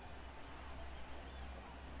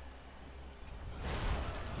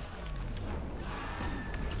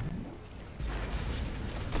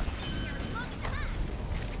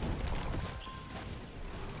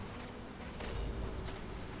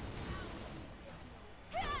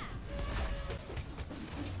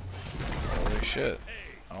 Holy shit.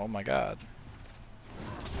 Oh my god.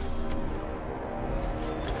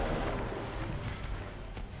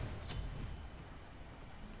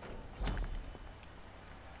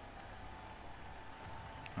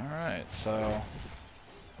 Alright, so...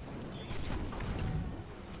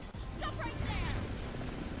 Stop right there!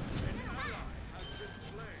 Has been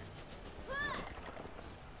slain.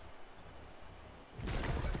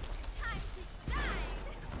 Time to shine!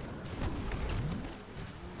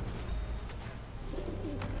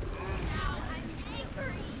 Now I'm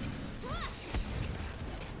angry!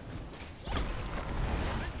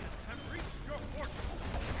 Minions have reached your fortress.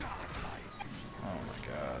 Godlike. Oh my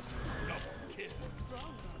god. Double kill.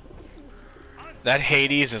 That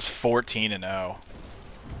Hades is 14 and 0.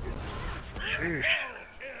 Sheesh.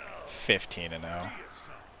 15 and 0.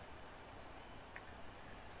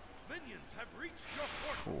 Minions have reached your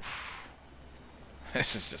fortress. Oof.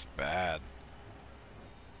 This is just bad.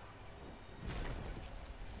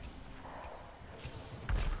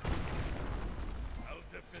 I'll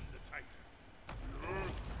defend the Titan.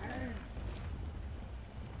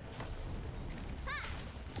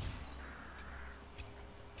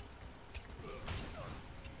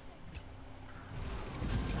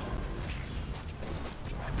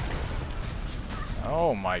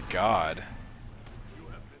 Oh my god. You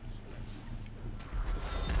have been slain.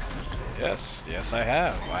 Yes, yes I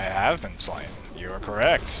have. I have been slain. You are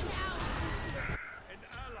correct. An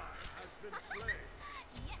ally has been slain.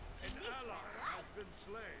 An ally has been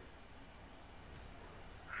slain.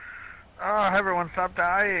 Oh, everyone stop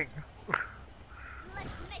dying. Let's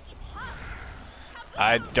make it hot!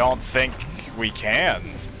 I don't think we can.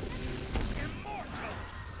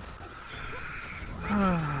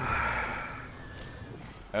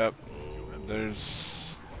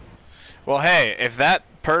 There's... Well, hey, if that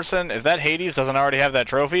Hades doesn't already have that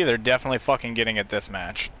trophy, they're definitely fucking getting it this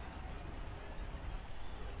match.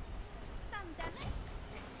 Some damage?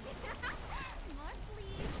 More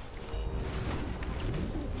please!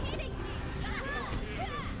 Hitting me!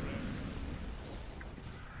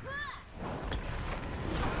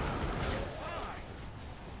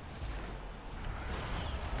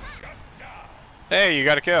 Hey, you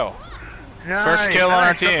got a kill. Nice. First kill and on I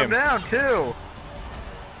our shut them team. down too. Minions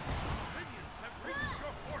have reached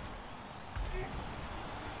your fortress. An ally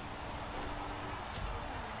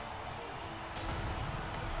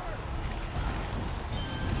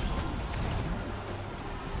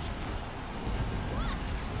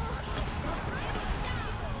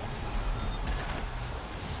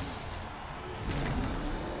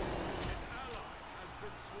has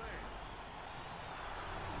been slain.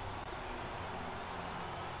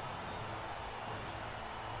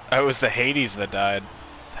 Oh, it was the Hades that died.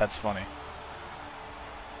 That's funny. An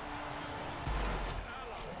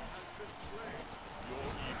ally has been slain. Your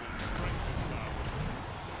evil strengthens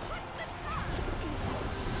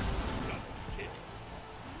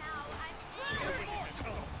Now I'm angry! ours.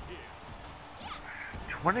 Here.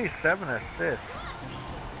 27 assists.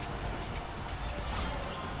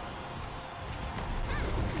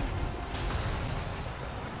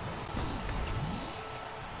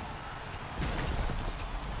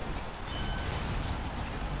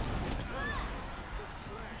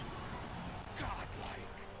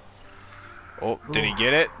 Oh, did he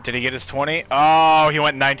get it? Did he get his 20? Oh, he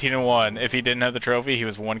went 19 and 1. If he didn't have the trophy, he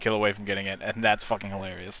was 1 kill away from getting it, and that's fucking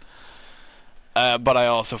hilarious. But I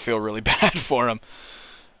also feel really bad for him.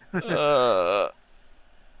 Alright,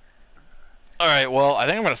 well, I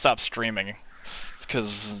think I'm going to stop streaming.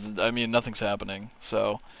 Because, I mean, nothing's happening.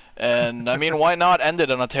 So, and, I mean, why not end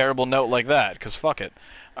it on a terrible note like that? Because fuck it.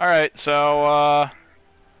 Alright, so,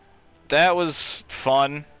 that was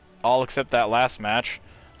fun. All except that last match.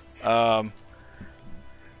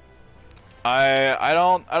 I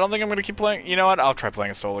don't think I'm gonna keep playing. You know what? I'll try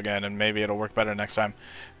playing a soul again, and maybe it'll work better next time.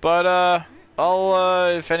 But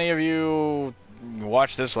if any of you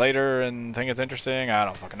watch this later and think it's interesting, I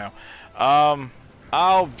don't fucking know.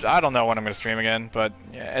 I don't know when I'm gonna stream again, but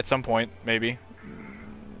yeah, at some point, maybe,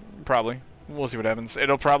 probably. We'll see what happens.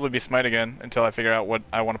 It'll probably be Smite again until I figure out what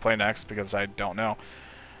I want to play next, because I don't know.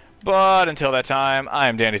 But until that time, I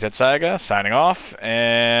am Dandy Tetsaga, signing off,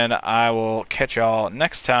 and I will catch y'all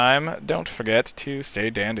next time. Don't forget to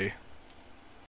stay dandy.